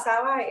algo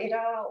pasaba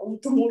era un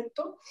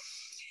tumulto.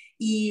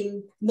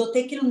 Y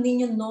noté que los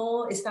niños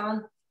no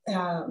estaban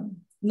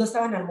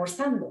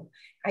almorzando.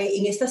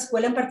 En esta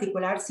escuela en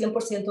particular,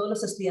 100% de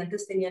los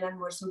estudiantes tenían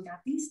almuerzo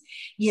gratis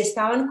y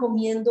estaban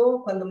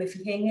comiendo, cuando me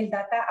fijé en el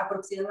data,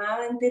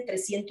 aproximadamente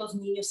 300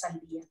 niños al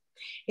día.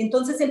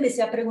 Entonces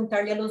empecé a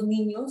preguntarle a los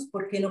niños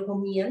por qué no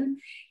comían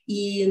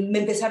y me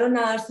empezaron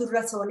a dar sus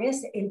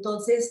razones.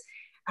 Entonces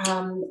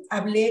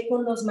hablé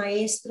con los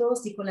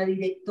maestros y con la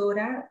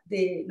directora,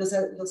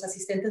 los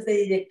asistentes de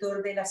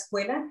director de la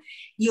escuela,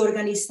 y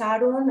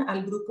organizaron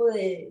al grupo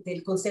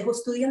del consejo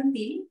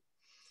estudiantil.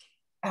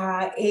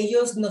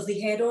 Ellos nos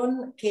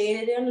dijeron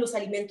qué eran los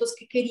alimentos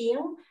que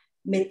querían.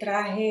 Me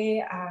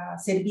traje a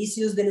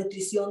servicios de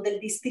nutrición del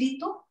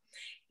distrito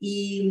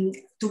y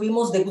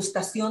tuvimos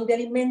degustación de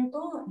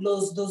alimento.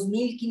 Los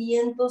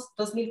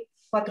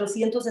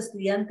 2.400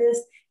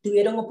 estudiantes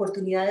tuvieron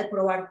oportunidad de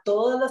probar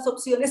todas las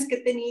opciones que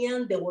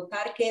tenían, de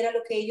votar qué era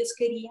lo que ellos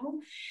querían.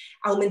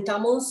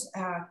 Aumentamos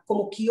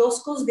como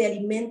kioscos de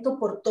alimento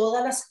por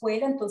toda la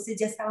escuela, entonces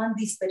ya estaban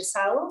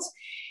dispersados.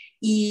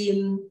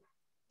 Y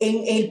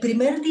en el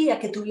primer día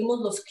que tuvimos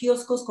los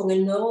kioscos con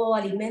el nuevo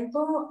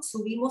alimento,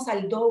 subimos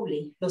al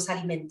doble los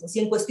alimentos. Y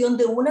en cuestión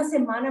de una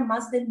semana,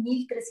 más de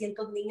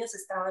 1.300 niños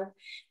estaban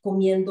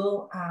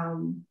comiendo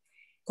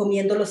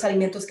los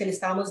alimentos que le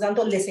estábamos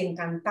dando. Les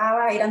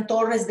encantaba, eran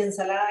torres de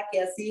ensalada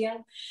que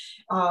hacían,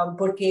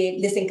 porque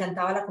les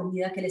encantaba la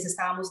comida que les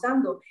estábamos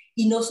dando.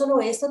 Y no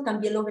solo eso,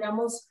 también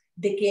logramos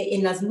de que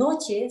en las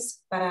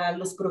noches, para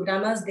los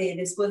programas de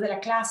después de la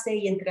clase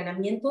y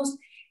entrenamientos,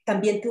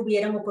 también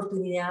tuvieran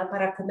oportunidad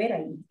para comer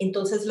ahí.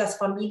 Entonces las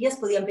familias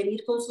podían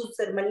venir con sus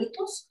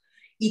hermanitos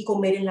y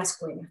comer en la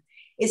escuela.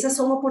 Esas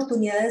son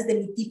oportunidades de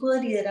mi tipo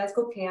de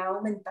liderazgo que ha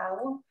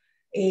aumentado,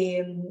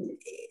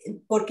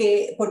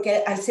 porque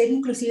al ser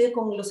inclusive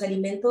con los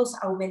alimentos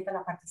aumenta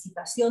la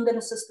participación de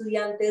los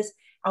estudiantes,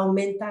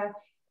 aumenta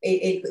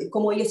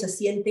cómo ellos se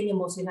sienten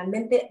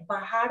emocionalmente.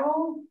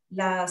 Bajaron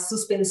las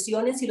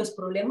suspensiones y los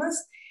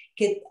problemas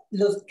que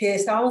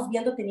estábamos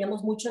viendo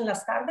teníamos mucho en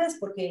las tardes,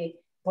 porque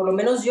por lo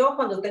menos yo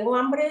cuando tengo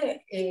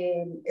hambre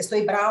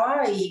estoy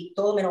brava y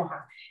todo me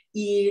enoja.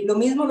 Y lo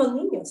mismo los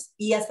niños,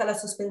 y hasta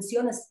las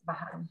suspensiones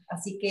bajaron.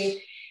 Así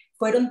que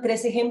fueron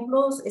 3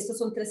 ejemplos, estos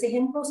son 3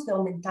 ejemplos que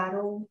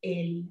aumentaron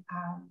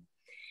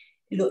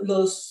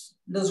los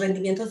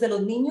rendimientos de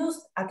los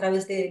niños a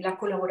través de la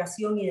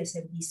colaboración y de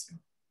servicio.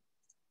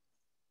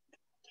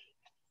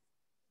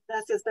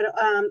 Gracias, pero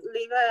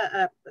le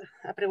iba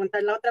a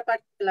preguntar, la otra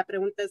parte de la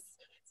pregunta es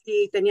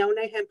si tenía un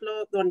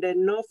ejemplo donde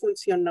no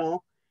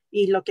funcionó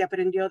y lo que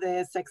aprendió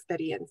de esa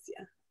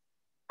experiencia.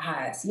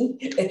 Sí,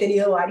 he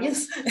tenido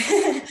varios.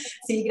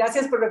 Sí,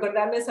 gracias por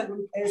recordarme esa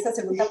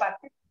segunda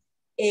parte.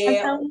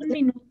 Hasta un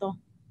minuto.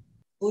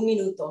 Un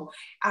minuto.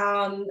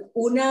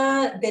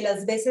 Una de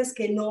las veces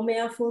que no me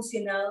ha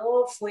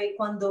funcionado fue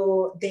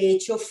cuando de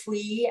hecho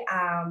fui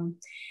a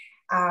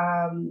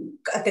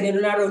tener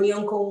una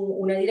reunión con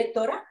una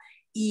directora,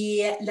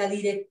 y la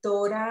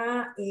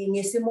directora en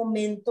ese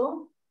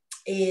momento,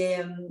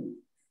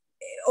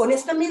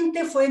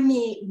 honestamente fue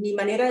mi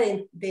manera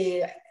de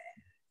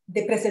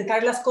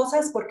presentar las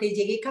cosas, porque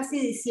llegué casi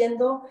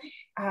diciendo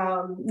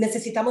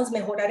necesitamos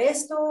mejorar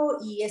esto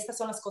y estas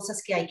son las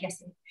cosas que hay que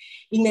hacer.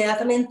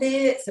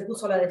 Inmediatamente se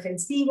puso a la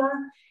defensiva,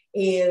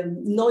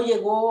 no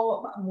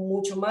llegó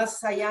mucho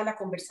más allá la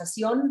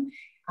conversación.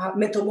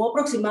 Me tomó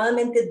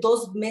aproximadamente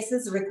 2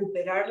 meses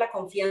recuperar la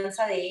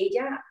confianza de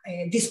ella,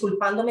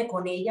 disculpándome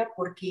con ella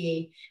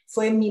porque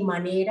fue mi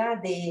manera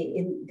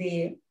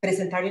de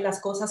presentarle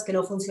las cosas que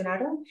no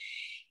funcionaron.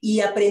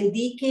 Y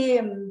aprendí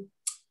que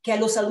a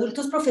los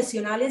adultos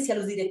profesionales y a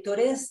los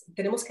directores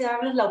tenemos que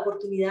darles la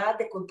oportunidad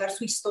de contar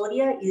su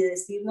historia y de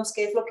decirnos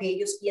qué es lo que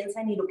ellos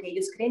piensan y lo que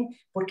ellos creen,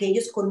 porque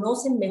ellos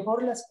conocen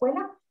mejor la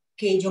escuela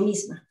que yo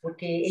misma,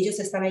 porque ellos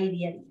están ahí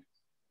día a día.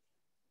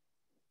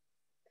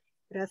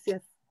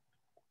 Gracias.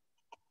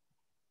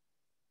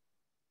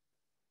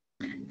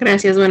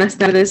 Gracias, buenas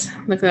tardes,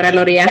 doctora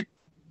Loria.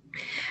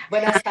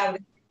 Buenas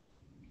tardes.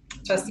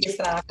 Trustee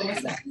Estrada, ¿cómo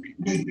está?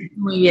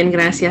 Muy bien,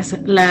 gracias.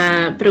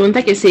 La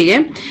pregunta que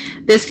sigue.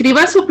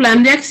 Describa su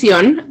plan de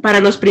acción para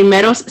los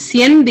primeros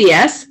 100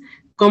 días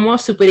como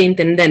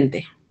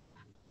superintendente.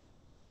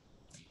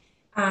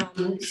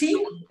 Sí,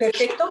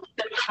 perfecto.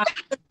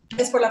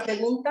 Gracias por la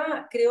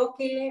pregunta. Creo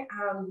que,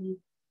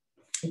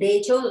 de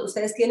hecho,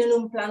 ustedes tienen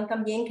un plan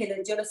también que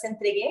yo les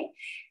entregué.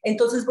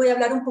 Entonces voy a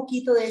hablar un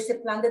poquito de ese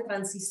plan de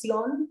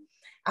transición.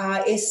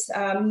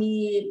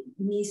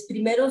 Mis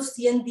primeros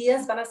 100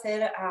 días van a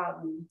ser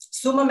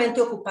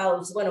sumamente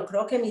ocupados. Bueno,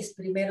 creo que mis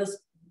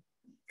primeros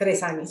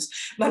 3 años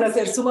van a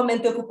ser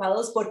sumamente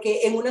ocupados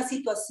porque en una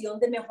situación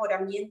de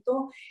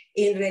mejoramiento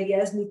en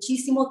realidad es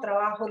muchísimo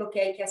trabajo lo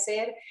que hay que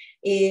hacer.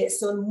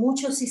 Son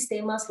muchos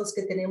sistemas los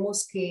que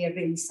tenemos que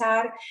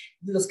revisar,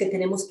 los que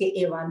tenemos que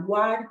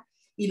evaluar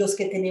y los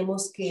que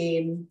tenemos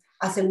que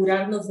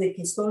asegurarnos de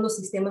que son los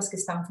sistemas que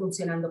están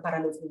funcionando para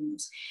los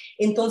niños.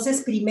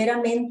 Entonces,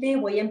 primeramente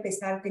voy a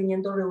empezar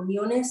teniendo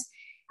reuniones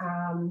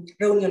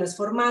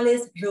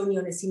formales,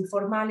 reuniones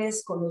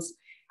informales con los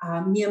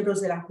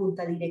miembros de la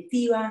junta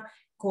directiva,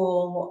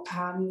 con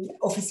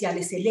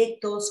oficiales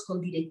electos,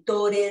 con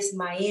directores,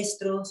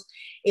 maestros.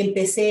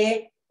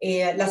 Empecé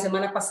la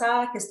semana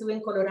pasada que estuve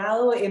en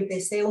Colorado,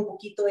 empecé un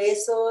poquito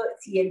eso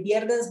y el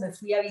viernes me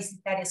fui a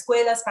visitar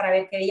escuelas para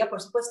ver qué había. Por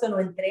supuesto no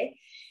entré,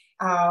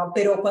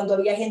 pero cuando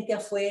había gente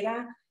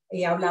afuera,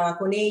 hablaba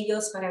con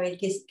ellos para ver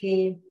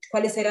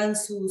cuáles eran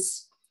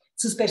sus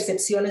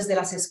percepciones de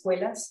las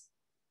escuelas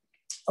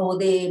o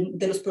de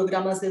los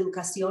programas de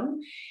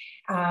educación.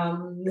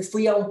 Me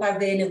fui a un par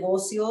de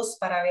negocios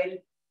para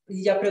ver,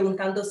 ya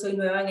preguntando, soy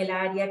nueva en el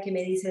área, qué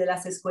me dice de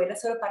las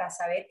escuelas, solo para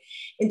saber.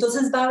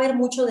 Entonces va a haber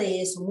mucho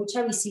de eso,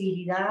 mucha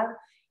visibilidad,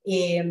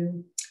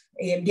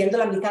 viendo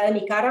la mitad de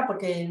mi cara,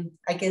 porque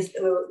hay que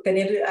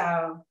tener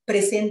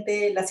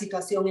presente la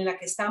situación en la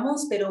que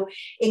estamos, pero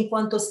en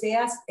cuanto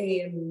seas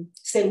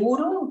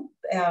seguro,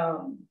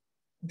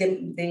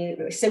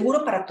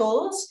 seguro para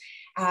todos,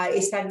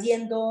 estar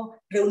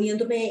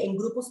reuniéndome en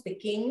grupos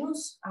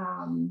pequeños,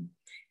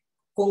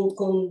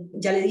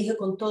 ya le dije,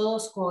 con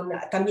todos,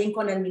 también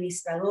con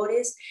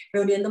administradores,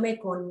 reuniéndome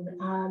con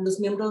los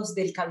miembros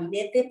del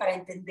gabinete para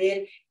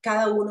entender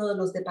cada uno de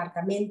los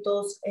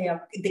departamentos,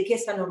 de qué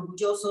están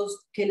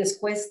orgullosos, qué les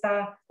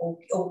cuesta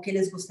o qué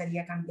les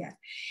gustaría cambiar.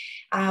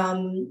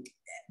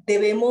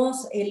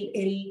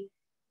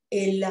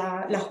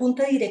 La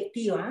junta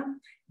directiva,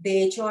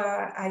 de hecho,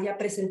 haya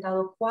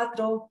presentado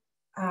 4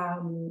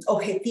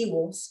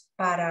 objetivos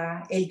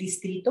para el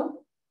distrito.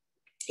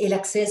 El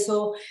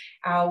acceso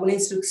a una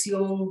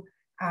instrucción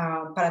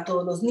para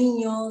todos los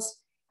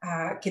niños,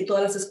 que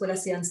todas las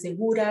escuelas sean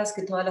seguras,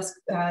 que todas las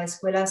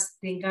escuelas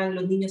tengan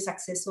los niños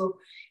acceso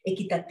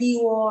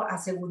equitativo, a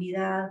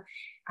seguridad,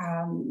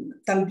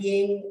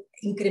 también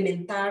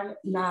incrementar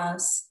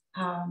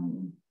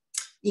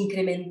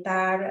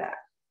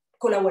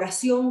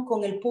colaboración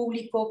con el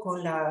público,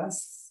 con la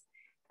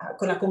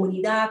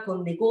comunidad,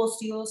 con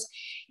negocios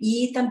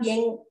y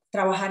también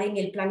trabajar en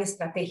el plan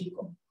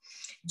estratégico.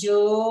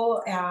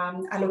 Yo,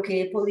 a lo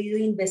que he podido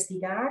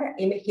investigar,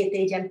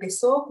 MGT ya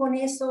empezó con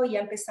eso y ha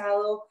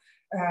empezado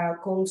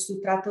con su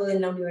trato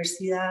en la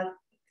Universidad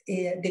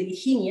de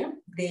Virginia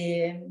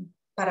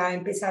para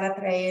empezar a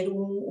traer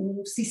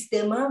un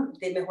sistema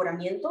de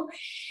mejoramiento.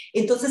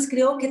 Entonces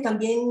creo que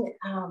también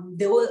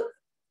debo,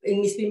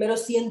 en mis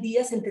primeros 100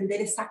 días,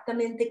 entender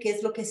exactamente qué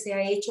es lo que se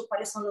ha hecho,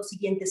 cuáles son los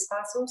siguientes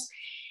pasos,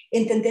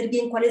 entender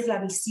bien cuál es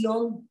la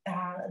visión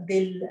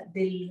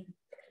de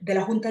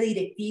la junta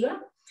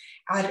directiva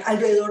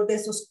alrededor de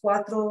esos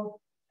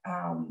 4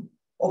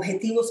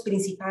 objetivos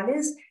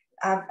principales,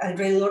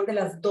 alrededor de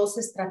las 2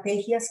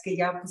 estrategias que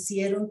ya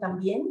pusieron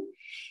también,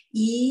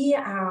 y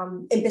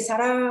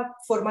empezar a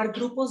formar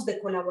grupos de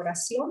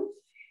colaboración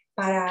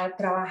para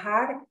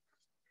trabajar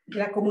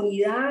la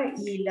comunidad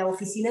y la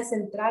oficina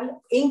central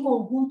en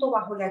conjunto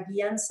bajo la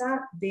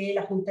guianza de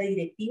la junta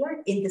directiva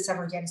en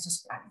desarrollar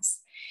esos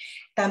planes.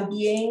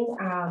 También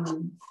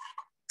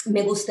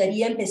me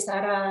gustaría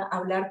empezar a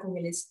hablar con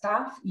el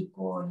staff y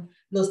con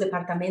los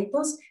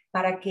departamentos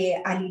para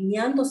que,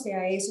 alineándose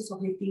a esos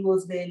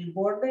objetivos del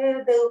Board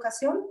de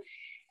Educación,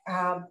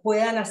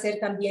 puedan hacer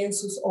también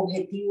sus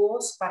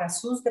objetivos para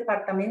sus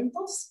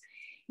departamentos.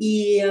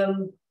 Y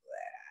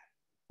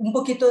un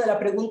poquito de la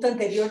pregunta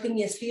anterior de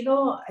mi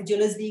estilo, yo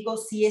les digo,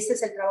 si ese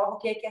es el trabajo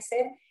que hay que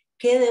hacer,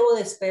 ¿qué debo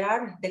de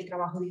esperar del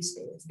trabajo de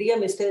ustedes?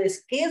 Díganme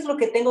ustedes, ¿qué es lo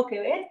que tengo que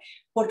ver?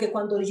 Porque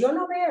cuando yo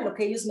no vea lo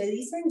que ellos me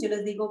dicen, yo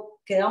les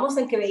digo, quedamos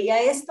en que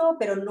veía esto,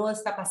 pero no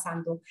está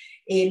pasando.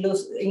 En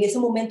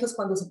esos momentos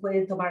cuando se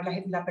puede tomar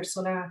la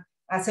persona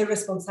a ser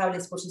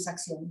responsables por sus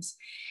acciones.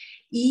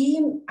 Y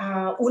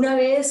una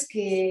vez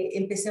que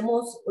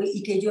empecemos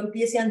y que yo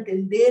empiece a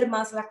entender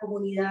más la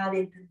comunidad,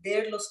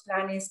 entender los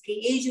planes, que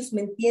ellos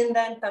me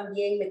entiendan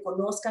también, me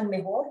conozcan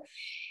mejor,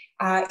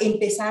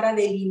 empezar a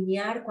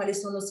delinear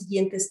cuáles son los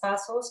siguientes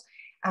pasos.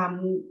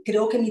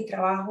 Creo que mi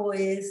trabajo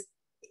es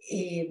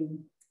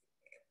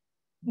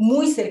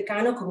muy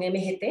cercano con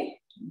MGT,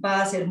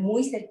 va a ser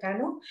muy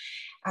cercano.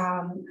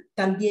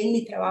 También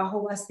mi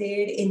trabajo va a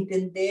ser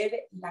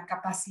entender la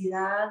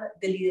capacidad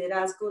de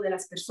liderazgo de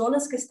las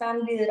personas que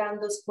están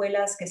liderando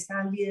escuelas, que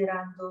están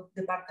liderando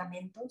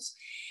departamentos,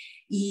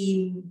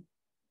 y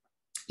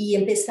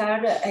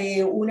empezar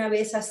una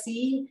vez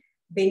así,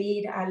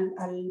 venir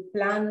al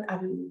plan,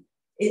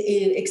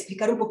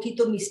 explicar un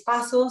poquito mis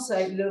pasos,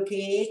 lo que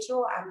he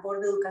hecho al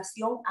Board de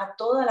Educación, a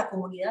toda la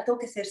comunidad. Tengo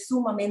que ser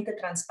sumamente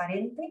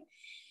transparente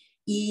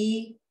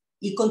y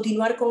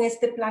continuar con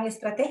este plan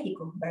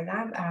estratégico,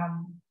 ¿verdad?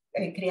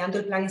 Creando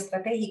el plan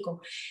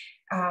estratégico.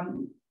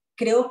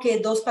 Creo que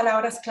 2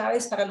 palabras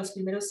claves para los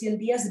primeros 100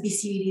 días,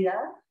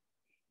 visibilidad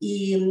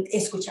y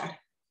escuchar.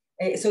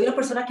 Soy una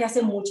persona que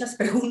hace muchas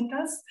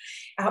preguntas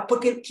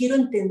porque quiero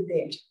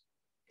entender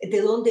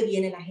de dónde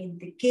viene la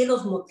gente, qué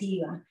los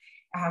motiva,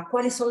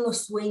 cuáles son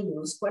los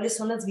sueños, cuáles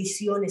son las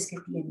visiones que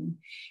tienen.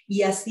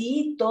 Y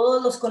así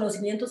todos los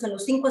conocimientos en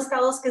los 5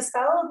 estados que he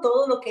estado,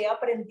 todo lo que he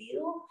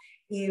aprendido,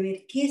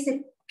 ver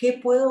qué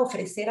puedo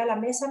ofrecer a la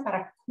mesa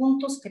para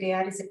juntos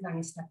crear ese plan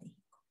estratégico.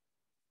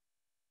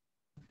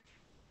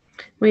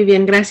 Muy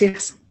bien,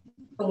 gracias.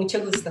 Con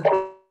mucho gusto.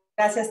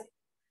 Gracias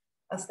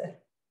a usted.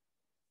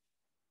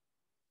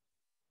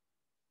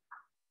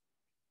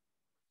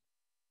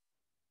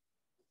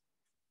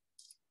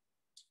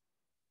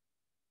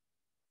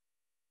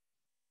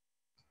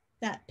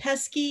 That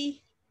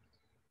pesky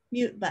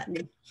mute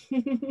button.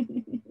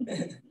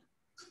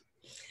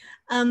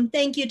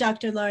 Thank you,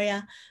 Dr.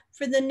 Loria.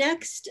 For the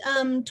next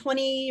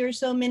 20 or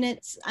so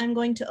minutes, I'm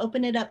going to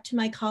open it up to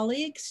my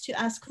colleagues to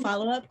ask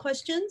follow-up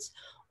questions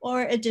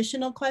or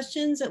additional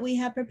questions that we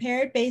have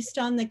prepared based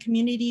on the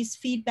community's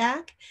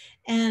feedback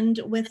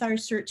and with our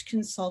search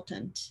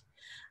consultant.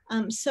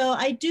 So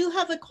I do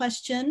have a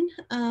question,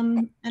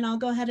 and I'll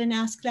go ahead and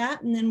ask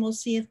that, and then we'll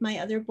see if my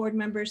other board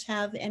members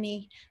have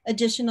any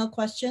additional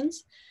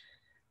questions.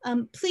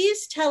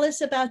 Please tell us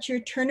about your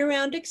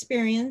turnaround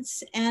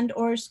experience and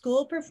or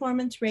school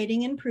performance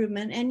rating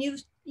improvement. And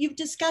you've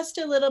discussed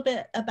a little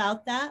bit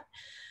about that,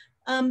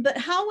 but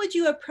how would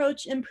you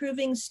approach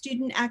improving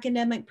student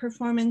academic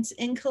performance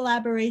in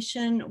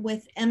collaboration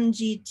with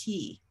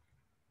MGT?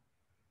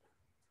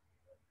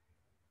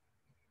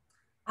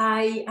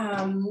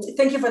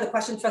 Thank you for the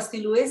question,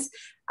 Trustee Lewis.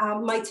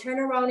 My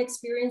turnaround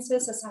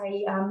experiences, as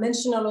I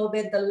mentioned a little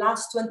bit, the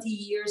last 20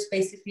 years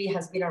basically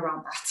has been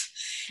around that.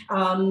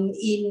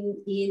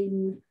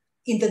 In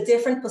the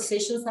different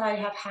positions that I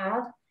have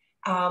had,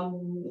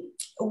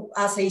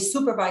 as a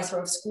supervisor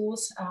of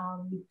schools,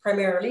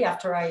 primarily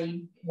after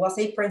I was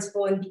a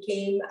principal and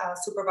became a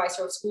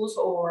supervisor of schools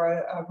or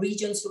a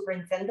region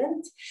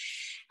superintendent.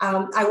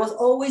 I was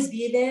always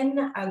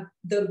given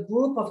the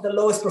group of the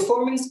lowest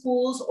performing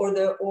schools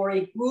or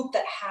a group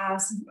that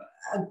has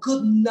a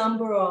good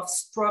number of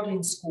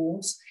struggling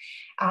schools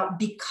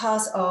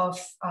because of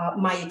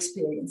my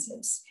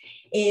experiences.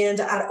 And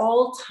at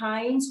all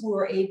times, we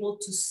were able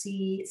to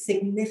see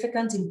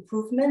significant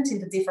improvement in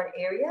the different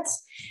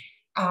areas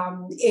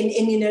and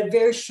in a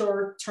very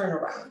short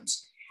turnaround.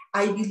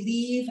 I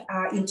believe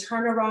in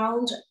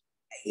turnaround,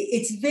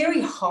 it's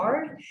very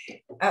hard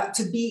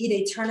to be in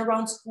a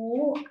turnaround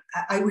school.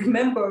 I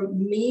remember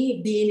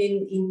me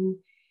being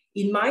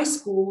in my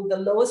school, the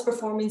lowest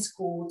performing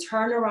school,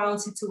 turnaround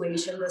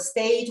situation. The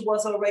stage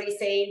was already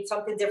saying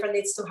something different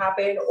needs to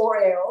happen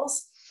or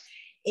else.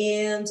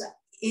 And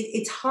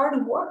it's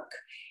hard work.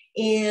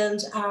 And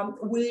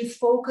we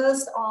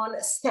focused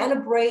on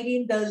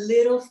celebrating the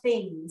little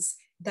things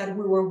that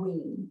we were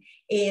winning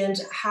and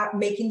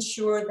making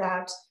sure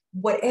that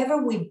whatever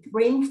we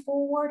bring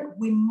forward,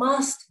 we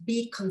must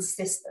be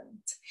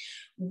consistent.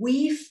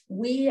 We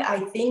I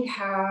think,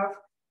 have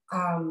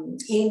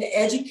in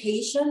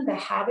education the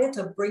habit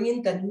of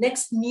bringing the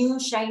next new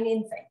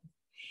shining thing.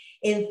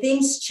 And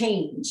things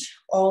change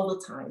all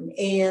the time.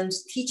 And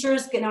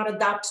teachers cannot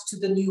adapt to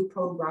the new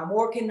program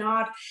or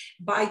cannot,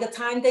 by the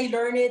time they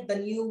learn it, the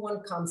new one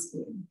comes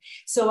in.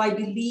 So I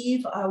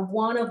believe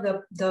one of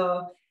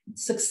the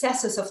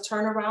successes of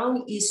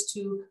turnaround is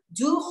to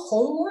do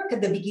homework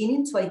at the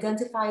beginning to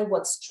identify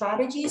what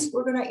strategies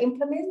we're going to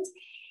implement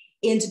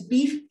and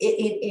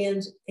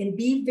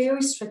be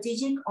very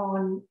strategic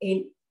on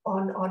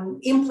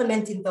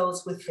implementing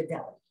those with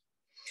fidelity.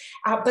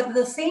 But at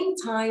the same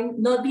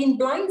time, not being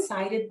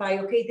blindsided by,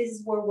 okay, this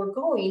is where we're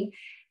going,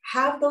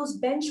 have those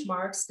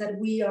benchmarks that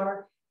we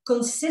are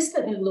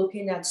consistently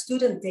looking at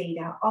student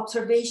data,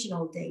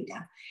 observational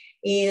data,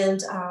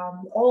 and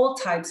all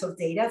types of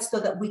data so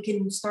that we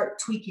can start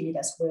tweaking it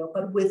as well,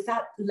 but with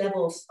that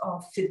level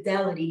of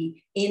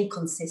fidelity and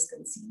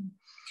consistency.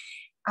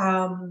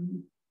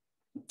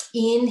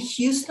 In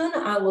Houston,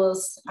 I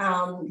was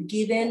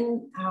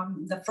given,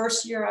 the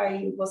first year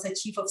I was a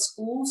chief of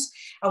schools,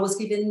 I was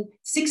given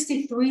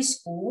 63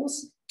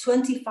 schools.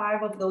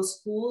 25 of those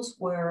schools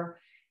were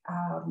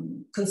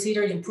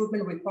considered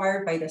improvement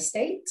required by the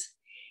state.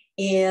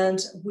 And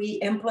we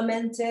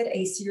implemented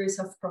a series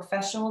of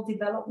professional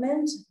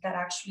development that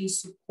actually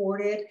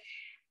supported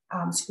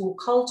school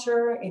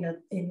culture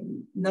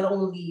in not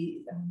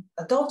only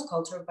adult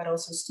culture, but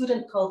also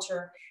student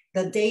culture,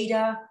 the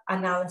data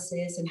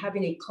analysis and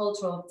having a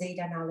culture of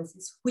data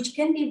analysis, which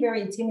can be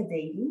very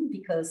intimidating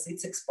because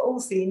it's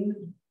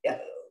exposing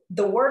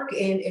the work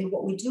and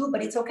what we do,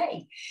 but it's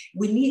okay.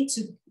 We need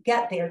to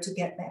get there to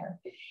get better.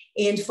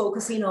 And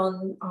focusing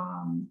on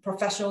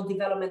professional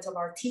development of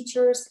our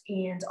teachers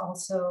and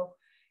also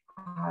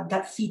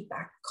that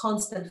feedback,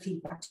 constant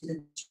feedback to the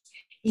teachers.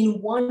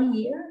 In 1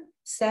 year,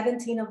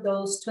 17 of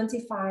those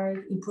 25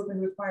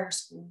 improvement required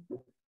schools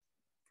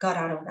got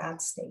out of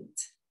that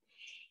state.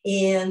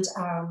 And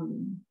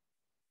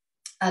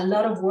a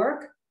lot of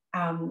work.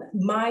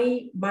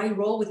 My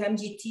role with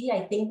MGT,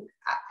 I think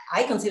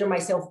I consider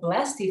myself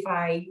blessed if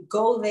I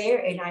go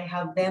there and I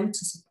have them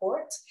to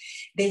support.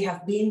 They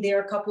have been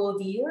there a couple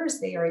of years.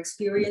 They are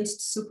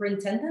experienced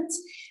superintendents.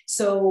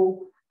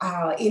 So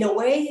in a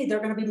way,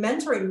 they're going to be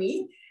mentoring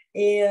me,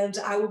 and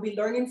I will be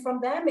learning from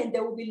them, and they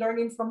will be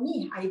learning from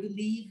me. I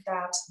believe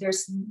that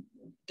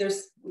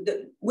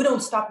we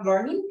don't stop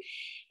learning,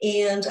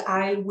 and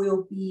I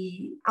will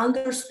be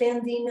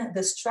understanding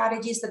the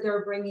strategies that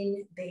they're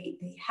bringing.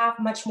 They have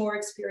much more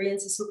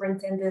experience as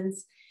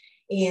superintendents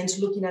and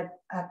looking at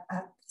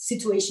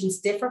situations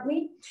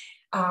differently.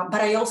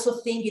 But I also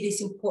think it is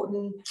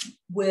important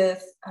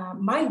with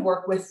my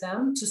work with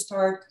them to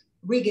start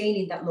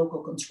regaining that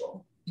local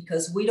control,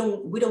 because we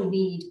don't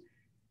need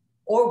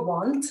or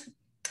want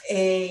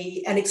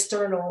an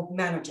external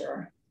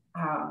manager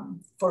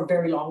for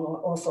very long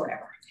or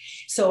forever.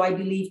 So I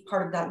believe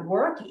part of that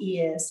work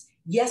is,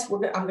 yes,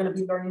 I'm going to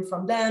be learning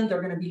from them.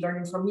 They're going to be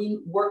learning from me,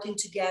 working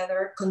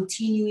together,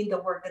 continuing the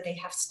work that they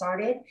have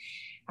started,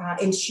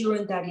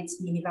 ensuring that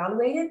it's being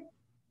evaluated.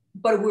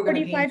 But we're going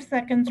to 35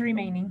 seconds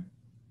remaining.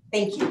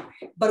 Thank you.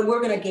 But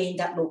we're going to gain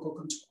that local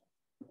control.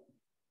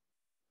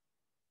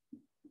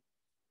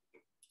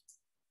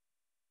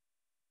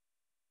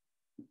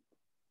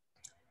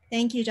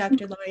 Thank you,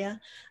 Dr.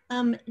 Loria.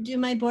 Do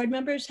my board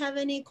members have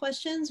any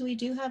questions? We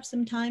do have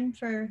some time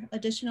for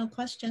additional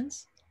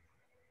questions.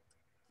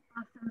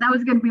 Awesome. That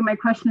was going to be my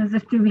question, is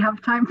if do we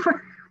have time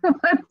for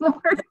one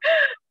more?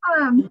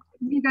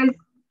 You guys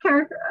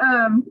care?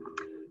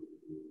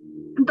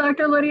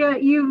 Dr. Loria,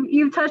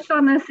 you've touched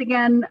on this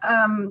again.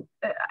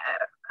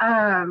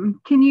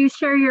 Can you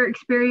share your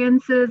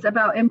experiences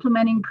about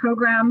implementing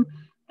program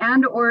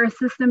and or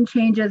system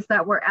changes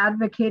that were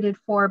advocated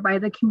for by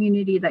the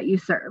community that you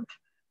served?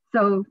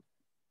 So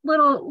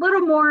little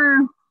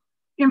more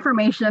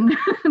information.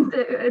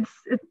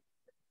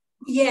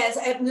 Yes,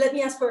 let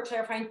me ask for a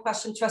clarifying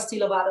question, Trustee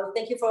Lovato.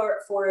 Thank you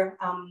for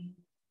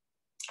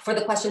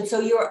the question. So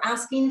you're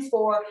asking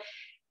for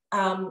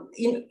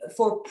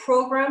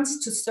programs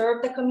to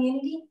serve the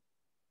community?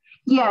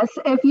 Yes,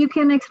 if you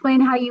can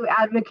explain how you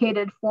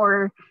advocated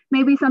for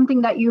maybe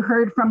something that you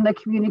heard from the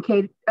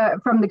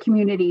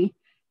community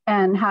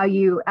and how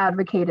you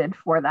advocated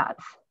for that.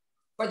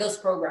 For those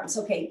programs,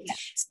 okay.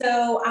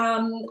 So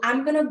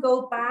I'm gonna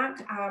go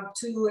back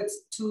to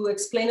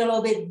explain a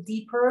little bit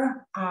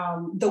deeper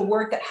the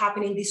work that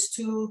happened in these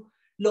two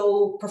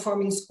low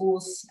performing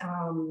schools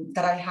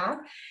that I had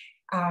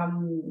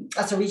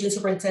as a region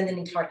superintendent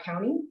in Clark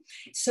County.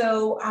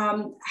 So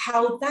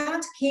how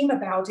that came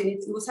about, and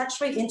it was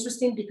actually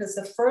interesting because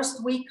the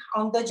first week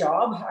on the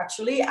job,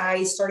 actually,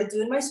 I started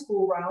doing my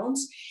school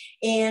rounds,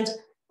 and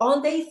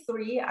on day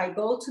 3, I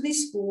go to the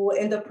school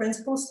and the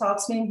principal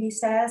stops me and he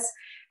says,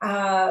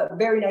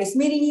 very nice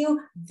meeting you.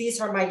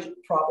 These are my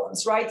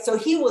problems, right? So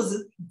he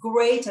was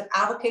great at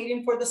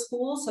advocating for the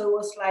school. So it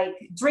was like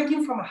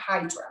drinking from a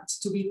hydrant,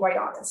 to be quite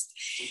honest.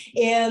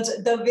 And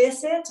the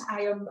visit,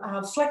 I am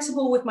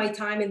flexible with my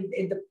time, and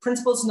the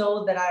principals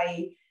know that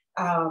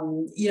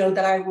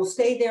that I will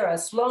stay there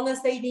as long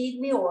as they need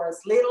me or as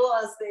little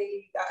as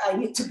I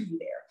need to be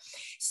there.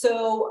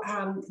 So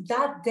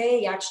that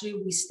day, actually,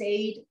 we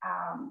stayed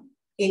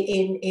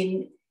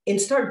and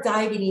start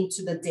diving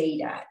into the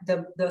data.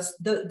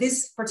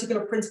 This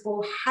particular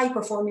principal,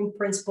 high-performing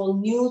principal,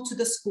 new to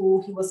the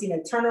school, he was in a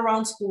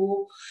turnaround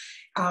school.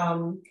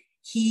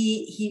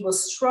 He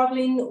was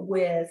struggling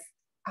with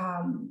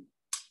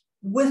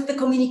the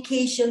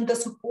communication, the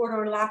support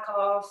or lack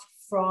of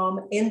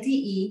from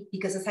NDE,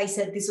 because as I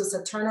said, this was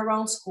a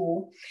turnaround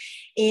school.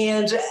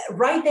 And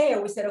right there,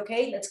 we said,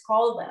 okay, let's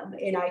call them.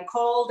 And I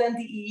called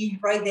NDE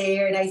right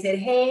there and I said,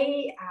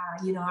 hey,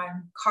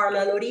 I'm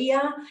Carla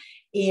Loria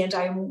and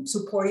I'm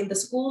supporting the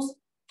schools.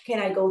 Can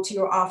I go to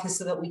your office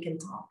so that we can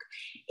talk?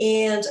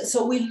 And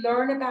so we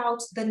learn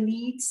about the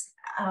needs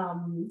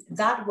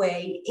that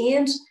way.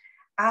 And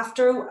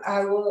after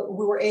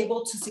we were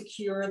able to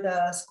secure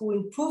the school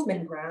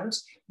improvement grant,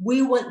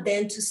 we went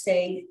then to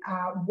say,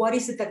 what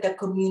is it that the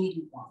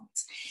community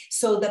wants?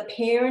 So the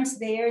parents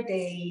there,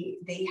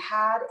 they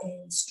had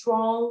a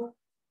strong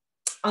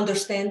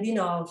understanding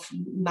of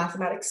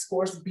mathematics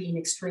scores being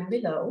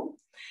extremely low,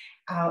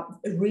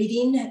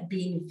 reading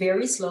being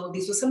very slow.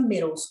 This was a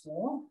middle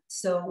school.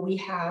 So we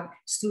had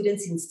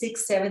students in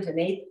 6th, 7th, and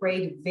 8th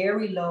grade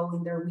very low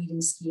in their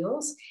reading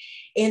skills.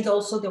 And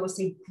also there was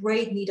a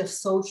great need of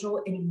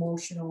social and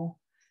emotional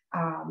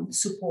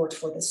support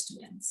for the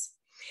students.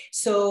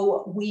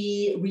 So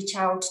we reach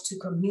out to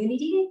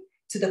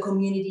the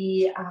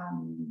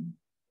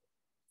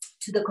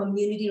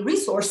community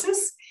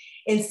resources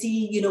and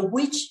see,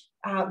 which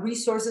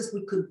resources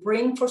we could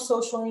bring for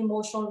social and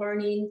emotional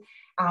learning.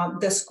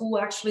 The school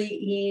actually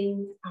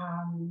in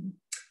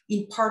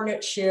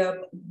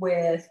partnership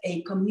with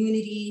a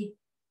community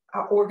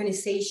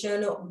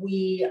organization.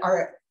 We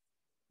are,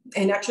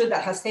 and actually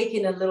that has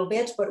taken a little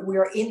bit, but we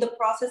are in the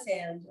process,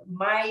 and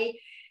my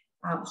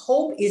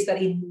hope is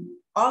that in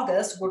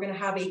August, we're going to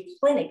have a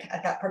clinic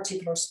at that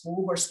particular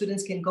school where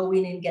students can go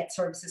in and get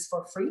services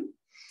for free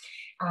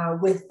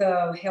with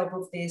the help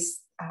of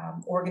this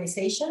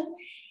organization.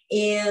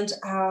 And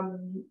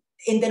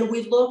then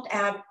we looked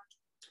at,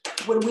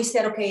 when we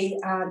said, okay,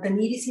 the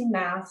need is in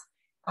math,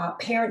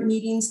 parent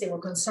meetings, they were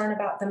concerned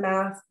about the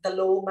math, the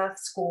low math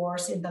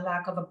scores, and the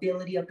lack of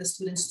ability of the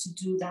students to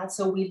do that.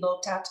 So we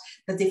looked at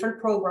the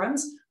different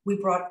programs. We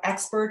brought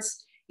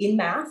experts in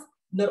math,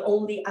 not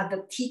only at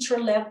the teacher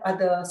level, at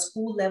the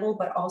school level,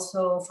 but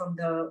also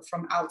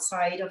from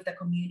outside of the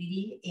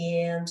community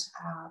and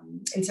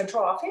in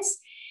central office.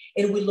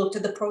 And we looked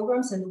at the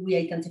programs and we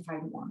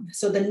identified one.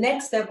 So the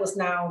next step was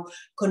now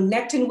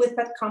connecting with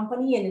that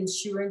company and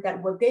ensuring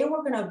that what they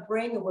were going to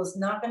bring was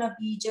not going to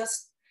be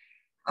just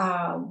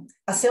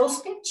a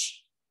sales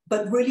pitch,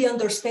 but really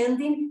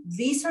understanding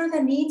these are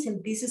the needs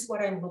and this is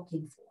what I'm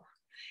looking for.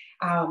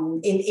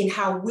 In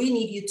how we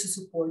need you to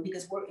support,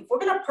 because if we're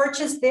going to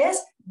purchase this,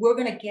 we're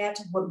going to get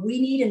what we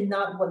need and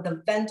not what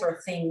the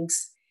vendor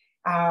thinks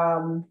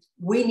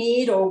we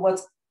need, or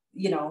what's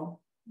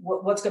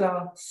going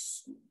to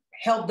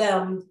help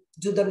them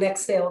do the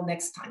next sale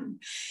next time.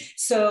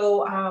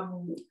 So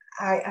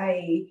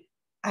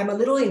I'm a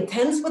little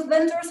intense with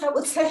vendors, I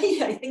would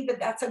say. I think that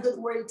that's a good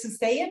word to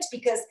say it,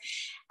 because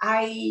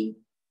I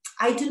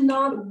do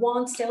not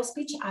want sales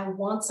pitch. I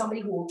want somebody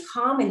who will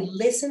come and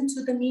listen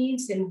to the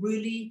needs and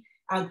really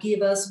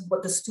give us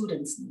what the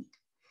students need.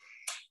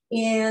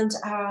 And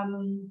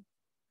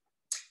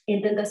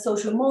then the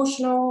social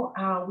emotional,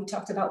 we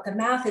talked about the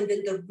math, and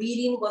then the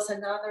reading was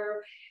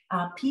another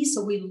piece.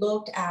 So we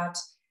looked at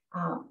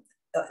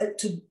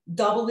to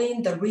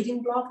doubling the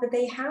reading block that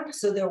they had.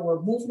 So there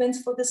were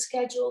movements for the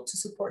schedule to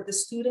support the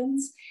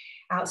students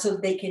so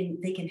they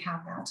can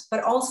have that.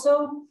 But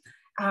also,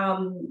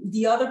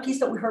 the other piece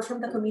that we heard from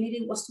the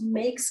community was to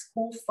make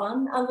school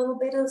fun a little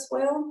bit as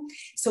well.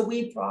 So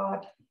we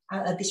brought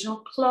additional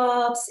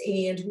clubs,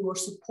 and we were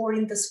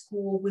supporting the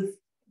school with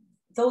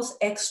those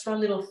extra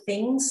little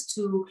things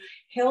to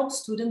help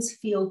students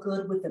feel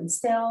good with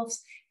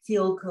themselves,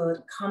 feel good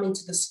coming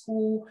to the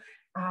school,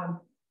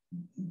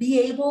 be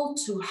able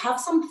to have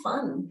some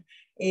fun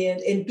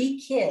and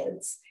be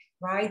kids,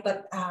 right?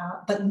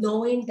 But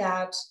knowing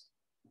that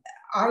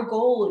our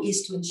goal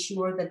is to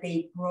ensure that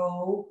they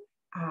grow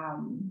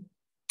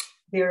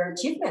their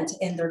achievement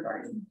and their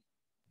learning.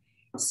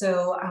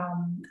 So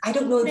I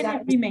don't know if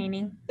that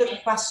remaining the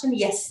question.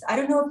 Yes, I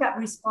don't know if that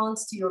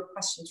responds to your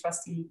question,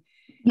 Trustee.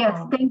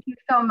 Yes, thank you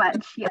so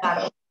much.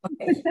 Yeah.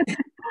 Okay.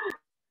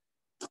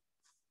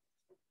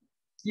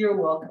 You're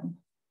welcome.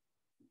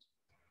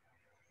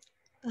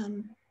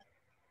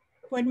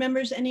 Board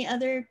members, any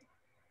other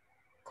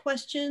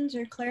questions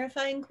or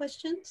clarifying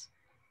questions?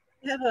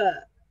 I have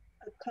a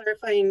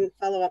clarifying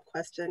follow-up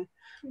question.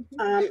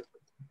 Mm-hmm.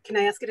 Can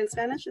I ask it in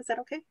Spanish? Is that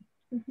okay?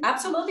 Mm-hmm.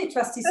 Absolutely,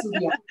 Trustee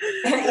Zubia.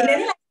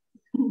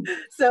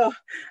 So,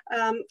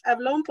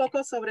 habló un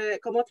poco sobre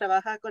cómo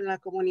trabaja con la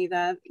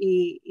comunidad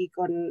y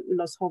con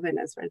los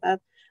jóvenes,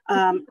 ¿verdad?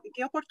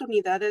 ¿Qué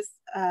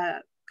oportunidades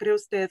cree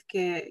usted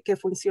que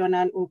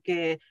funcionan o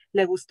que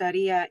le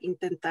gustaría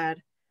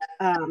intentar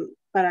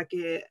para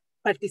que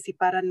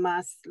participaran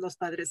más los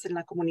padres en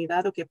la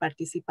comunidad, o que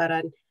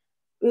participaran,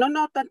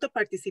 no tanto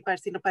participar,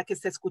 sino para que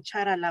se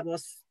escuchara la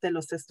voz de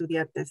los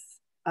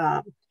estudiantes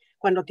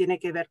cuando tiene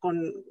que ver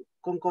con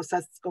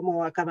cosas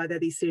como acaba de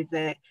decir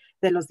de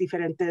los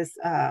diferentes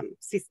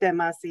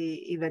sistemas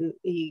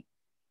y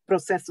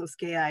procesos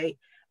que hay,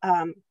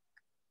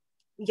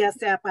 ya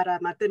sea para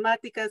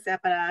matemáticas, sea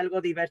para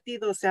algo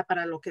divertido, sea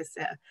para lo que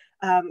sea.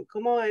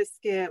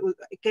 ¿Qué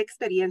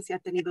experiencia ha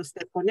tenido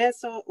usted con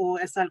eso, o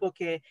es algo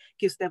que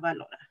usted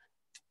valora?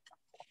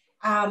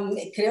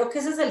 Creo que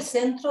ese es el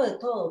centro de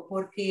todo,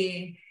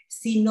 porque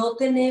si no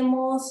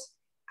tenemos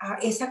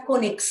esa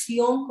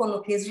conexión con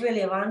lo que es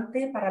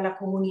relevante para la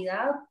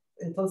comunidad,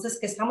 entonces,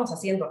 ¿qué estamos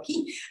haciendo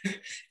aquí?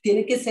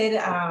 Tiene que ser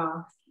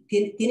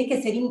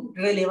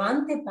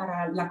relevante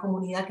para la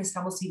comunidad que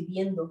estamos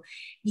sirviendo.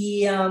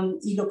 Y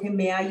lo que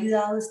me ha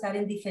ayudado a estar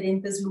en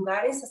diferentes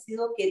lugares ha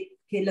sido que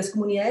las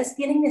comunidades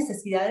tienen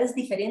necesidades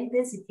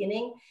diferentes y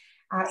tienen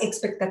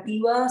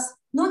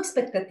no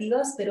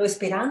expectativas, pero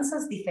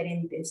esperanzas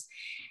diferentes.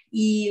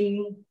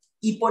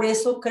 Y por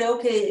eso creo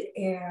que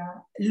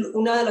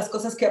una de las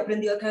cosas que he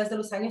aprendido a través de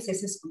los años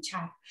es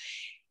escuchar.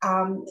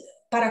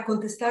 Para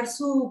contestar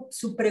su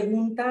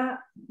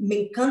pregunta,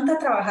 me encanta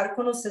trabajar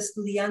con los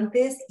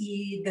estudiantes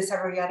y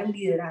desarrollar el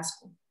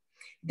liderazgo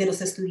de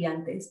los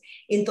estudiantes.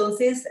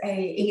 Entonces,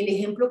 en el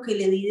ejemplo que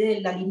le di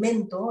del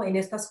alimento en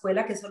esta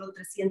escuela, que solo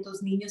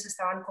 300 niños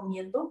estaban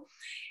comiendo,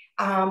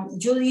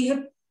 yo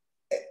dije,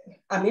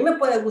 a mí me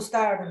puede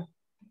gustar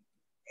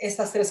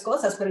estas 3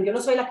 cosas, pero yo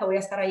no soy la que voy a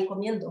estar ahí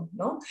comiendo,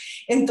 ¿no?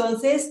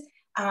 Entonces,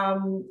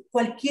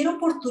 cualquier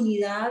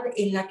oportunidad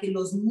en la que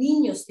los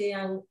niños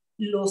sean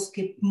los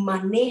que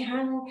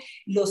manejan,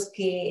 los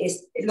que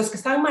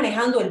están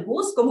manejando el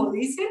bus, como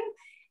dicen,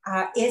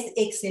 es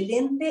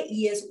excelente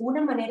y es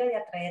una manera de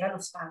atraer a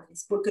los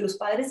padres, porque los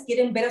padres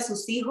quieren ver a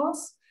sus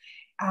hijos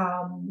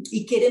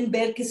y quieren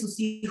ver que sus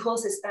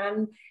hijos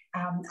están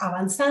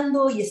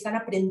avanzando y están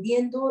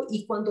aprendiendo,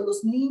 y cuando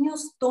los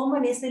niños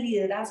toman ese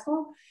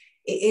liderazgo,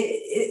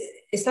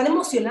 están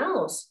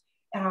emocionados.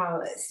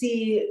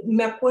 Si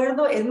me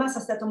acuerdo, es más,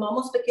 hasta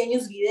tomamos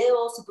pequeños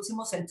videos y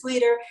pusimos en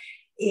Twitter,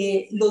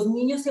 los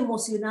niños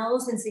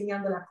emocionados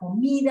enseñando la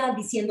comida,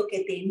 diciendo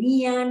que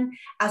tenían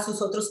a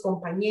sus otros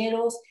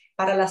compañeros,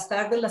 para las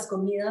tardes las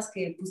comidas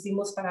que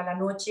pusimos para la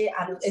noche,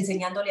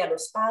 enseñándole a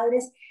los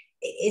padres,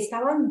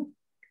 estaban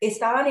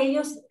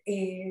ellos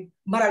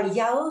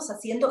maravillados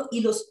haciendo,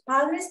 y los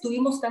padres,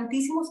 tuvimos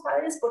tantísimos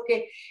padres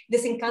porque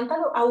les encanta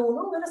a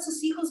uno ver a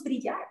sus hijos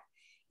brillar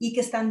y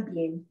que están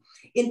bien.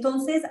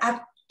 Entonces,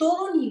 a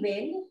todo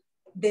nivel,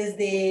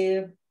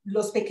 desde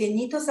los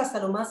pequeñitos hasta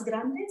los más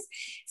grandes,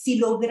 si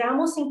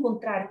logramos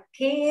encontrar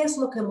qué es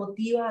lo que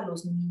motiva a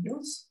los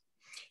niños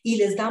y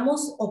les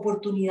damos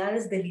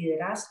oportunidades de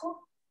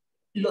liderazgo,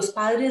 los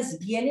padres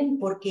vienen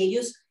porque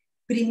ellos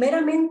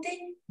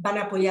primeramente van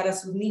a apoyar a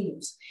sus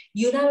niños.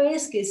 Y una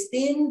vez que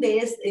estén,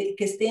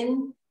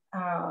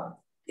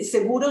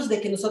 seguros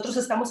de que nosotros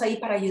estamos ahí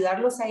para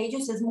ayudarlos a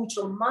ellos, es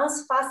mucho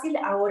más fácil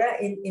ahora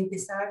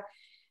empezar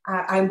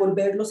a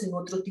envolverlos en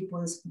otro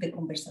tipo de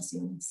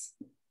conversaciones.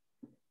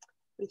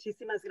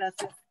 Muchísimas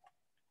gracias.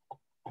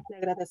 Le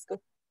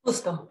agradezco.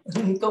 Gusto,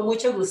 con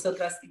mucho gusto,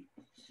 Trasti.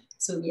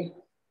 Subia.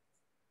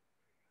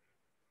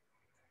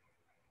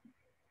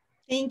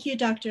 Thank you,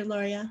 Dr.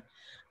 Loria.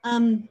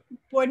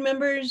 Board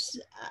members,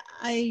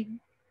 I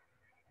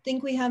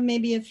think we have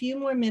maybe a few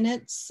more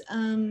minutes.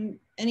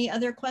 Any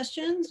other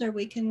questions, or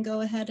we can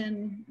go ahead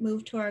and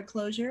move to our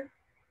closure?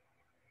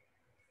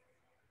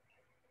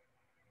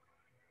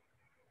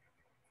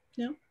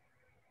 No?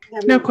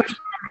 No question.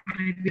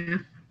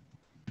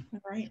 All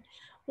right.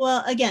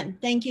 Well, again,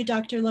 thank you,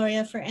 Dr.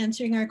 Loria, for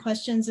answering our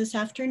questions this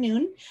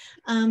afternoon.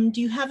 Do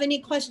you have any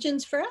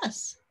questions for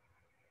us?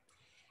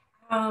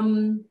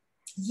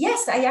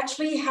 Yes, I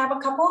actually have a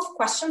couple of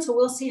questions, so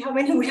we'll see how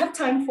many we have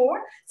time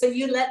for. So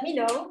you let me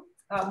know.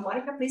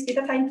 Monica, please be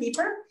the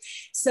timekeeper.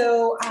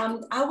 So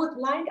I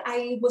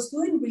was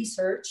doing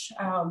research.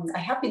 I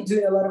have been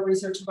doing a lot of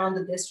research around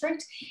the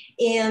district,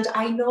 and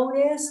I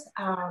noticed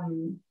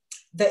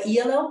the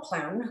ELL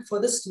plan for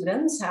the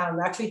students,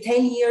 actually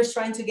 10 years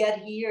trying to get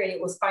here, and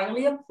it was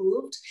finally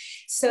approved.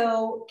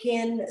 So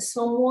can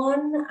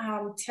someone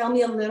tell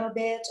me a little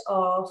bit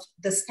of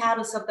the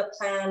status of the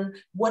plan?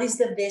 What is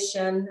the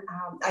vision?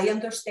 I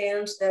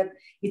understand that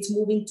it's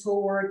moving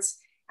towards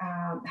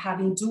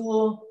having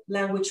dual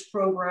language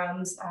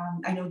programs.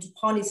 I know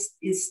DuPont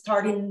is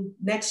starting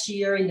next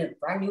year in a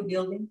brand new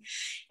building.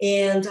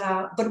 And,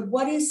 but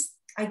what is,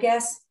 I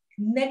guess,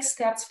 next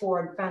steps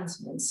for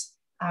advancements?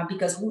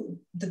 Because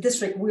the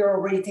district, we are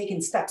already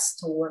taking steps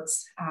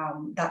towards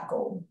that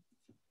goal.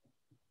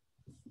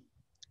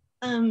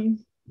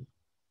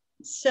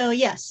 So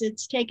yes,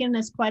 it's taken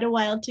us quite a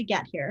while to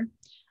get here.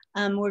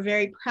 We're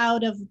very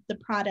proud of the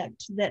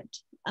product that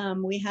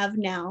we have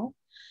now.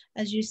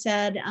 As you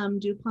said,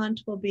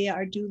 DuPont will be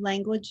our dual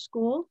language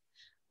school.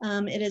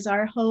 It is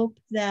our hope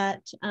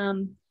that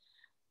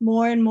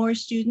more and more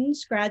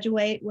students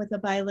graduate with a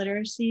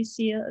biliteracy,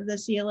 the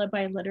seal of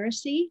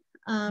biliteracy.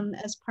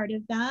 As part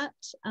of that,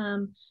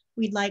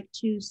 we'd like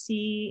to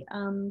see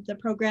the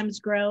programs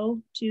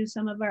grow to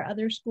some of our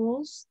other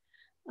schools.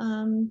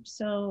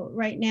 So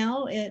right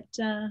now, it's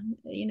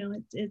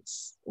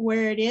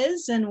where it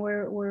is, and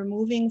we're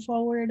moving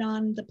forward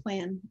on the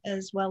plan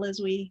as well as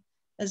we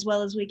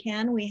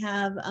can. We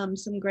have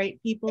some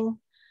great people,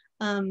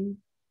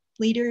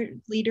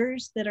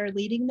 leaders that are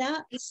leading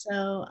that.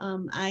 So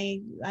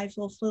I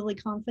feel fully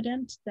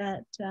confident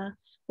that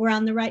we're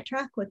on the right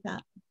track with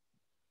that.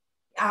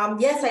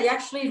 Yes, I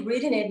actually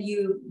reading it.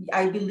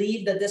 I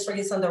believe the district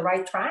is on the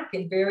right track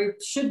and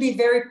should be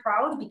very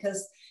proud,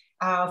 because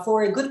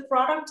for a good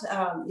product,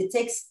 it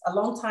takes a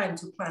long time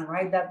to plan,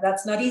 right?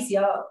 That's not easy.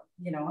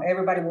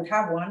 Everybody would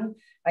have one,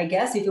 I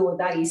guess, if it were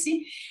that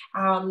easy.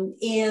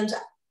 And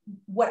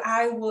what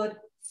I would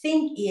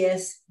think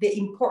is the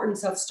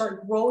importance of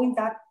start growing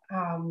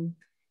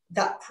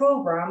that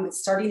program,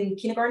 starting in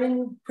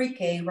kindergarten,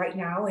 pre-K right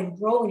now, and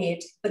growing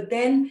it, but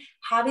then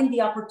having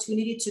the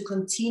opportunity to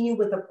continue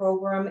with the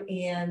program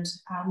in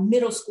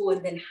middle school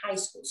and then high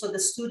school, so the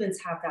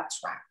students have that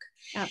track.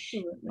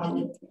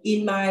 Absolutely.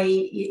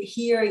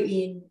 Here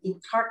in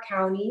Clark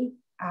County,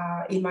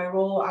 in my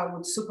role, I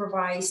would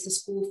supervise the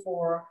school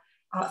for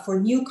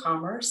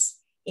newcomers.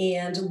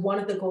 And one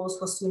of the goals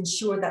was to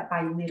ensure that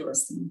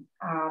biliteracy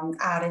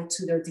added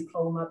to their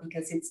diploma,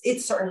 because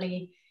it's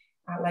certainly,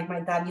 like my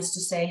dad used to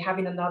say,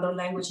 having another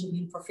language and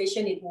being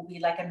proficient, it will be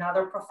like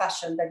another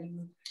profession that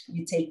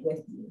you take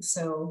with you.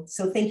 So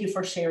thank you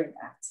for sharing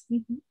that.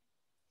 Mm-hmm.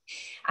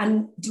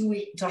 And do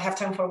I have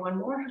time for one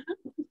more?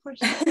 Of course.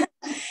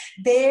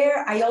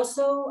 There, I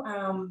also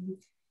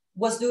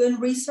was doing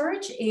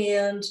research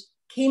and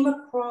came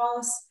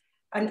across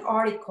an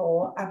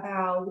article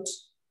about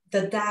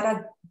the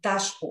data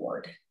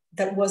dashboard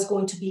that was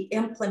going to be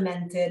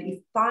implemented. If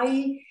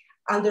I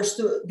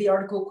understood the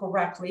article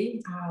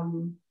correctly,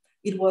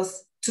 it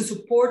was to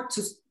support,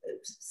 to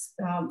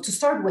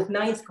start with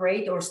 9th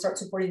grade or start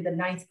supporting the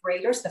 9th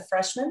graders, the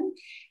freshmen,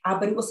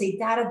 but it was a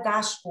data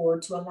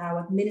dashboard to allow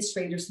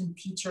administrators and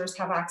teachers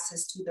have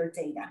access to their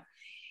data.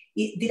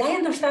 Did I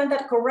understand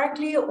that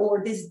correctly,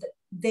 or this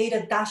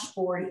data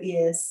dashboard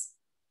is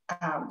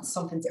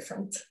something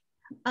different?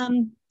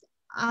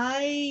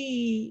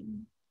 I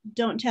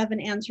don't have an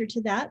answer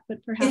to that,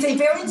 but perhaps. It's a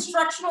very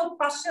instructional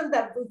question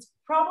that was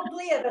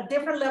probably at a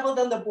different level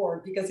than the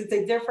board, because it's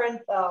a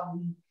different.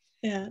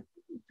 Yeah,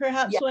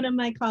 perhaps one of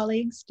my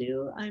colleagues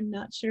do, I'm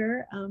not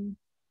sure.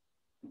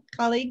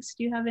 Colleagues,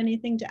 do you have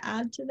anything to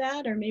add to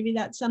that? Or maybe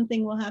that's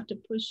something we'll have to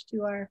push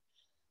to our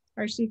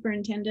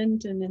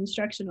superintendent and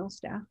instructional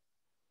staff.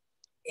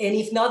 And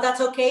if not,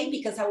 that's okay,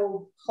 because I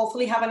will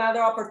hopefully have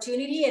another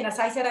opportunity. And as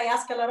I said, I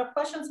ask a lot of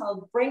questions.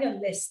 I'll bring a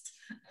list.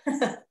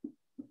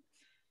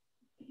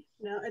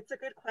 No, it's a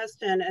good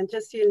question. And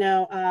just, you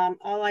know,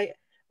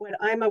 what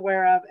I'm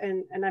aware of,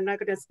 and I'm not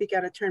going to speak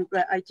out of turn,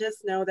 but I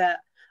just know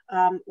that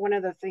one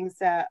of the things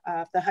that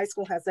the high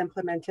school has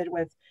implemented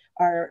with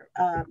our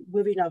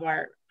moving of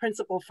our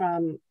principal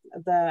from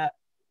the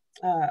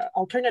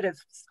alternative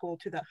school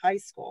to the high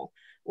school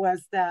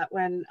was that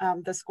when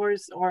the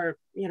scores, or,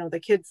 you know, the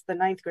kids, the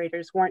 9th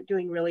graders weren't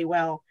doing really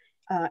well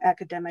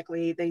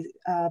academically, they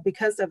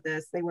because of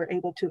this, they were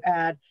able to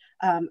add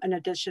an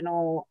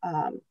additional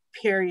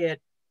period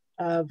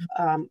of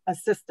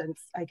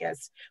assistance, I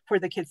guess, for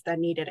the kids that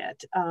needed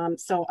it.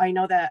 So I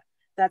know that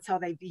that's how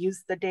they've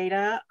used the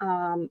data,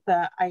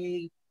 but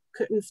I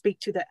couldn't speak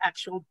to the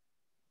actual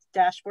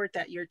dashboard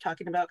that you're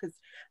talking about because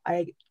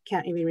I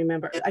can't even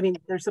remember. I mean,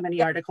 there's so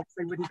many articles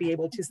I wouldn't be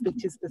able to speak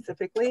to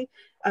specifically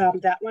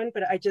that one,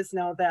 but I just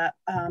know that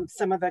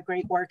some of the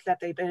great work that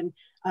they've been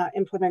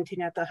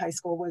implementing at the high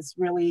school was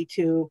really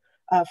to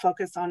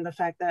focus on the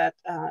fact that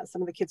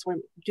some of the kids were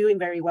doing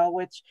very well,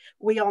 which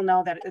we all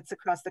know that it's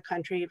across the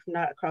country, if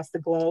not across the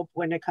globe,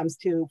 when it comes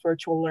to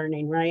virtual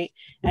learning, right?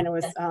 And it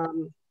was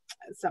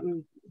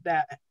something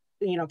that,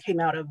 you know, came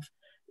out of,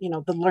 you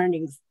know, the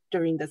learnings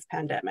during this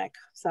pandemic.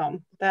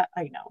 So that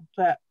I know,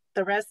 but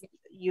the rest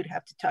you'd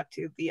have to talk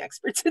to the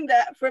experts in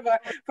that from our.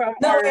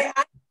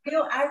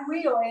 I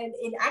will.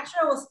 And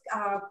actually I was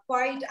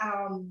quite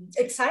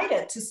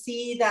excited to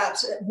see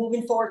that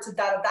moving forward to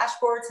data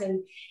dashboards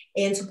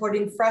and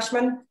supporting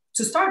freshmen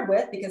to start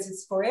with, because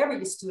it's for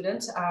every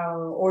student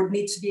or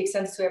needs to be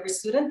extended to every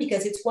student,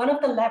 because it's one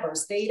of the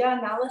levers. Data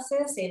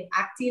analysis and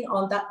acting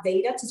on that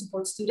data to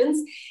support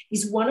students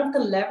is one of the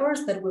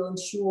levers that will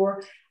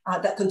ensure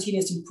that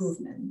continuous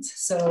improvement.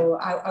 So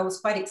I was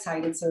quite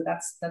excited. So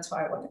that's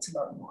why I wanted to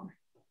learn more.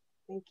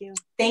 Thank you.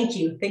 Thank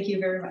you. Thank you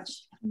very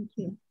much. Thank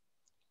you.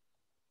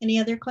 Any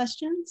other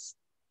questions?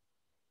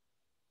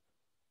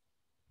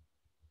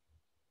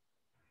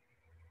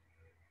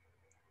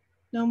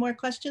 No more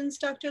questions,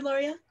 Dr.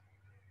 Loria?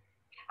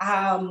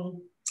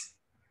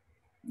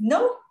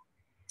 No,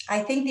 I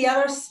think the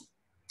others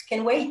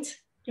can wait.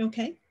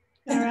 Okay,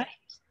 all right.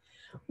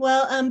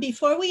 Well,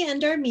 before we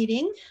end our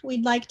meeting,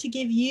 we'd like to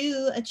give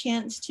you a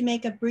chance to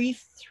make a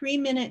brief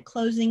 3-minute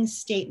closing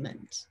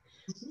statement.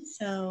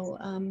 So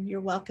you're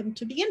welcome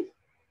to begin.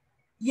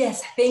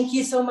 Yes, thank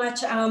you so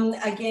much.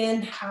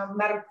 Again,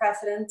 Madam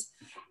President,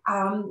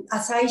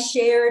 as I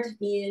shared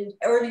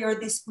earlier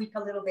this week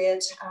a little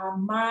bit,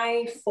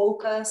 my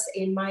focus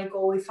and my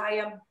goal, if I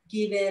am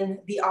given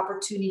the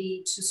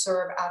opportunity to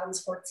serve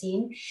Adams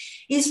 14,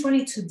 is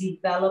really to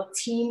develop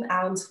Team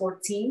Adams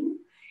 14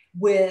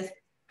 with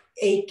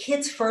a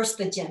kids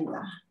first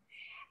agenda.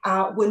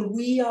 When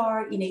we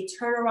are in a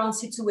turnaround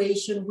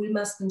situation, we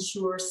must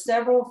ensure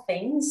several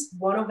things.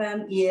 One of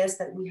them is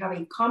that we have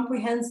a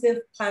comprehensive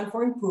plan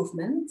for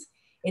improvement.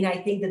 And I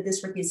think the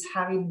district is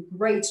having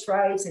great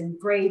strides and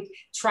great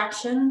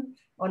traction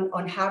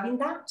on having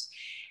that.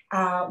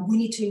 We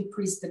need to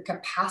increase the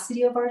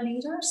capacity of our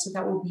leaders. So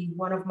that will be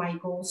one of my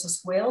goals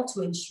as well,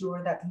 to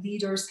ensure that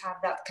leaders have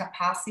that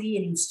capacity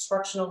and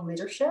instructional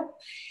leadership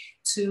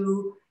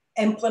to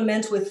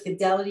implement with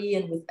fidelity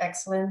and with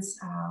excellence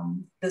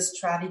the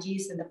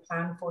strategies and the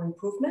plan for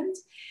improvement.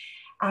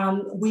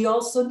 We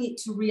also need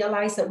to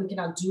realize that we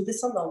cannot do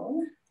this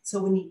alone.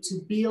 So we need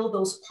to build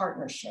those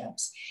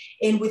partnerships,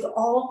 and with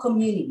all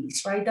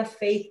communities, right? The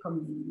faith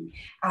community,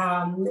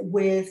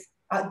 with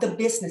the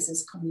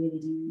businesses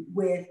community,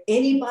 with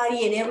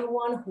anybody and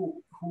everyone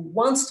who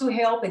wants to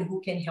help and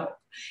who can help.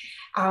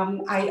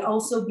 I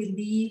also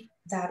believe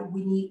that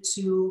we need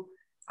to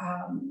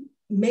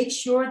make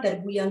sure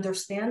that we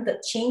understand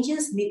that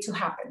changes need to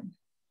happen.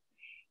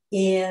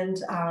 And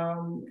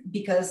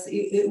because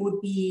it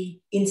would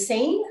be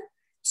insane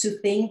to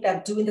think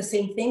that doing the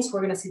same things,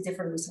 we're gonna see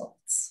different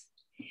results.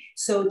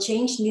 So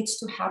change needs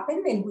to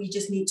happen, and we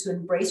just need to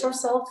embrace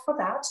ourselves for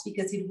that,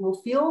 because it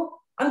will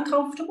feel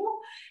uncomfortable,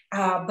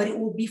 but it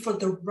will be for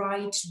the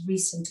right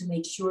reason, to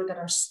make sure that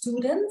our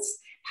students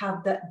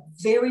have the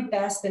very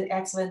best and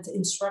excellent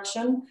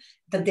instruction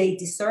that they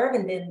deserve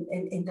and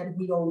that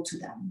we owe to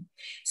them.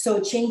 So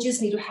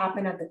changes need to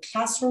happen at the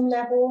classroom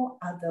level,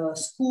 at the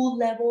school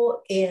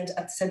level, and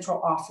at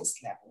central office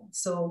level.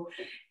 So,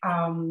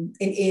 and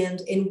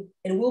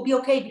we'll be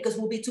okay because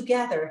we'll be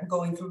together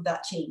going through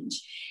that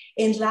change.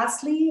 And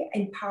lastly,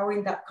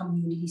 empowering that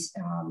community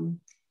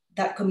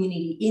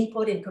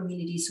input and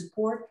community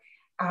support,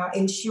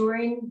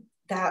 ensuring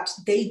that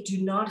they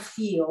do not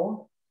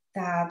feel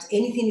that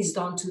anything is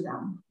done to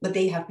them, but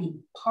they have been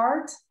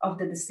part of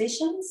the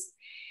decisions,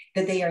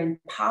 that they are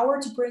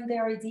empowered to bring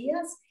their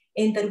ideas,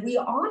 and that we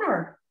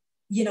honor,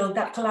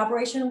 that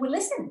collaboration and we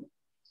listen.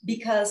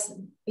 Because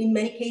in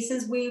many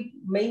cases, we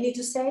may need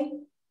to say,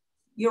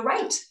 you're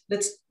right,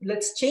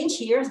 let's change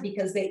here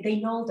because they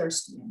know their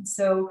students.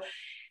 So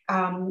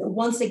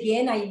once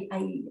again, I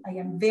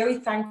am very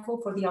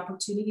thankful for the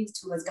opportunity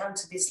to have gone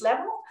to this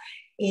level.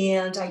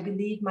 And I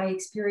believe my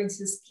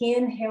experiences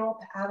can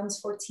help Adams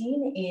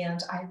 14.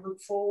 And I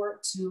look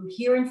forward to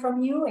hearing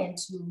from you and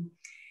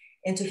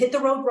to hit the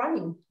road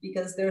running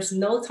because there's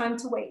no time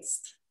to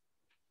waste.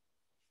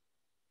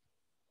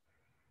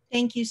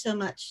 Thank you so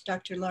much,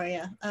 Dr.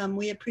 Loria.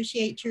 We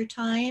appreciate your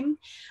time.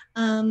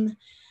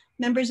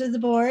 Members of the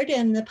board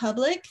and the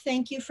public,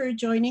 thank you for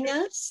joining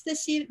us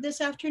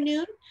this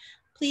afternoon.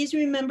 Please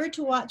remember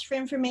to watch for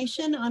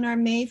information on our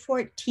May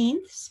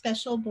 14th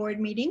special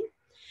board meeting.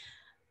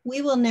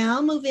 We will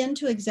now move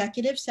into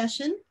executive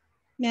session.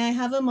 May I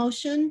have a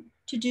motion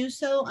to do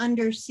so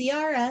under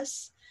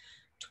CRS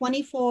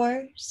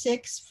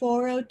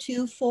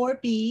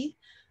 24-64024B,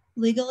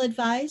 legal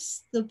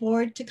advice, the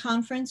board to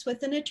conference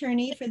with an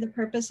attorney for the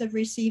purpose of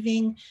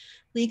receiving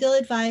legal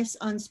advice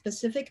on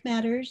specific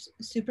matters,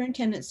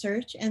 superintendent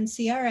search, and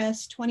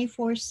CRS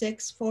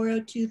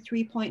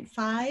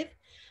 24-64023.5,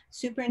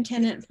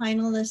 superintendent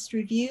finalist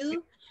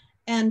review,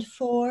 and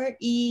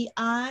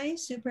 4EI,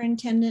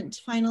 superintendent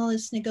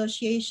finalist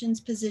negotiations,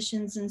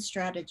 positions, and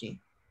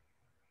strategy.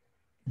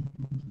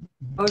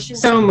 Motion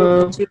So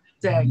moved. to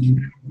exec.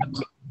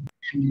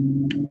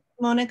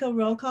 Monica,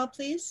 roll call,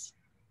 please.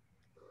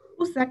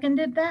 Who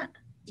seconded that?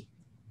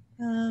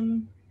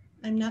 I'm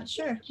not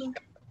sure.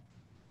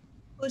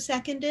 Who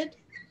seconded?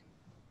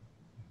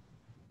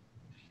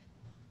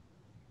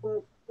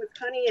 Well, with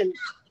Connie and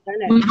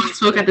Bennett. We both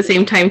spoke at the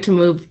same time to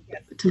move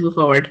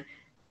forward,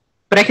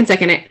 but I can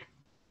second it.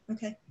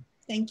 Okay,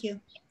 thank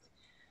you.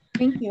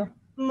 Thank you.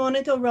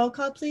 Monica, roll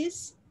call,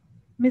 please.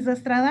 Ms.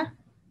 Estrada?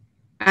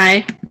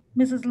 Aye.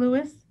 Mrs.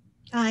 Lewis?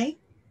 Aye.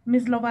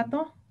 Ms.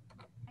 Lovato?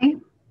 Aye.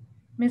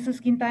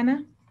 Mrs.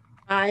 Quintana?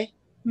 Aye.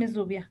 Ms.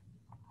 Zubia?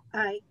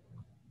 Aye.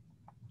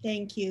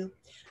 Thank you.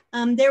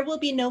 There will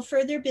be no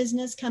further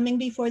business coming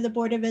before the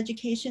Board of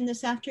Education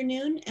this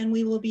afternoon, and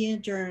we will be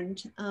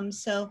adjourned.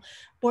 So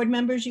board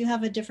members, you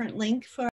have a different link for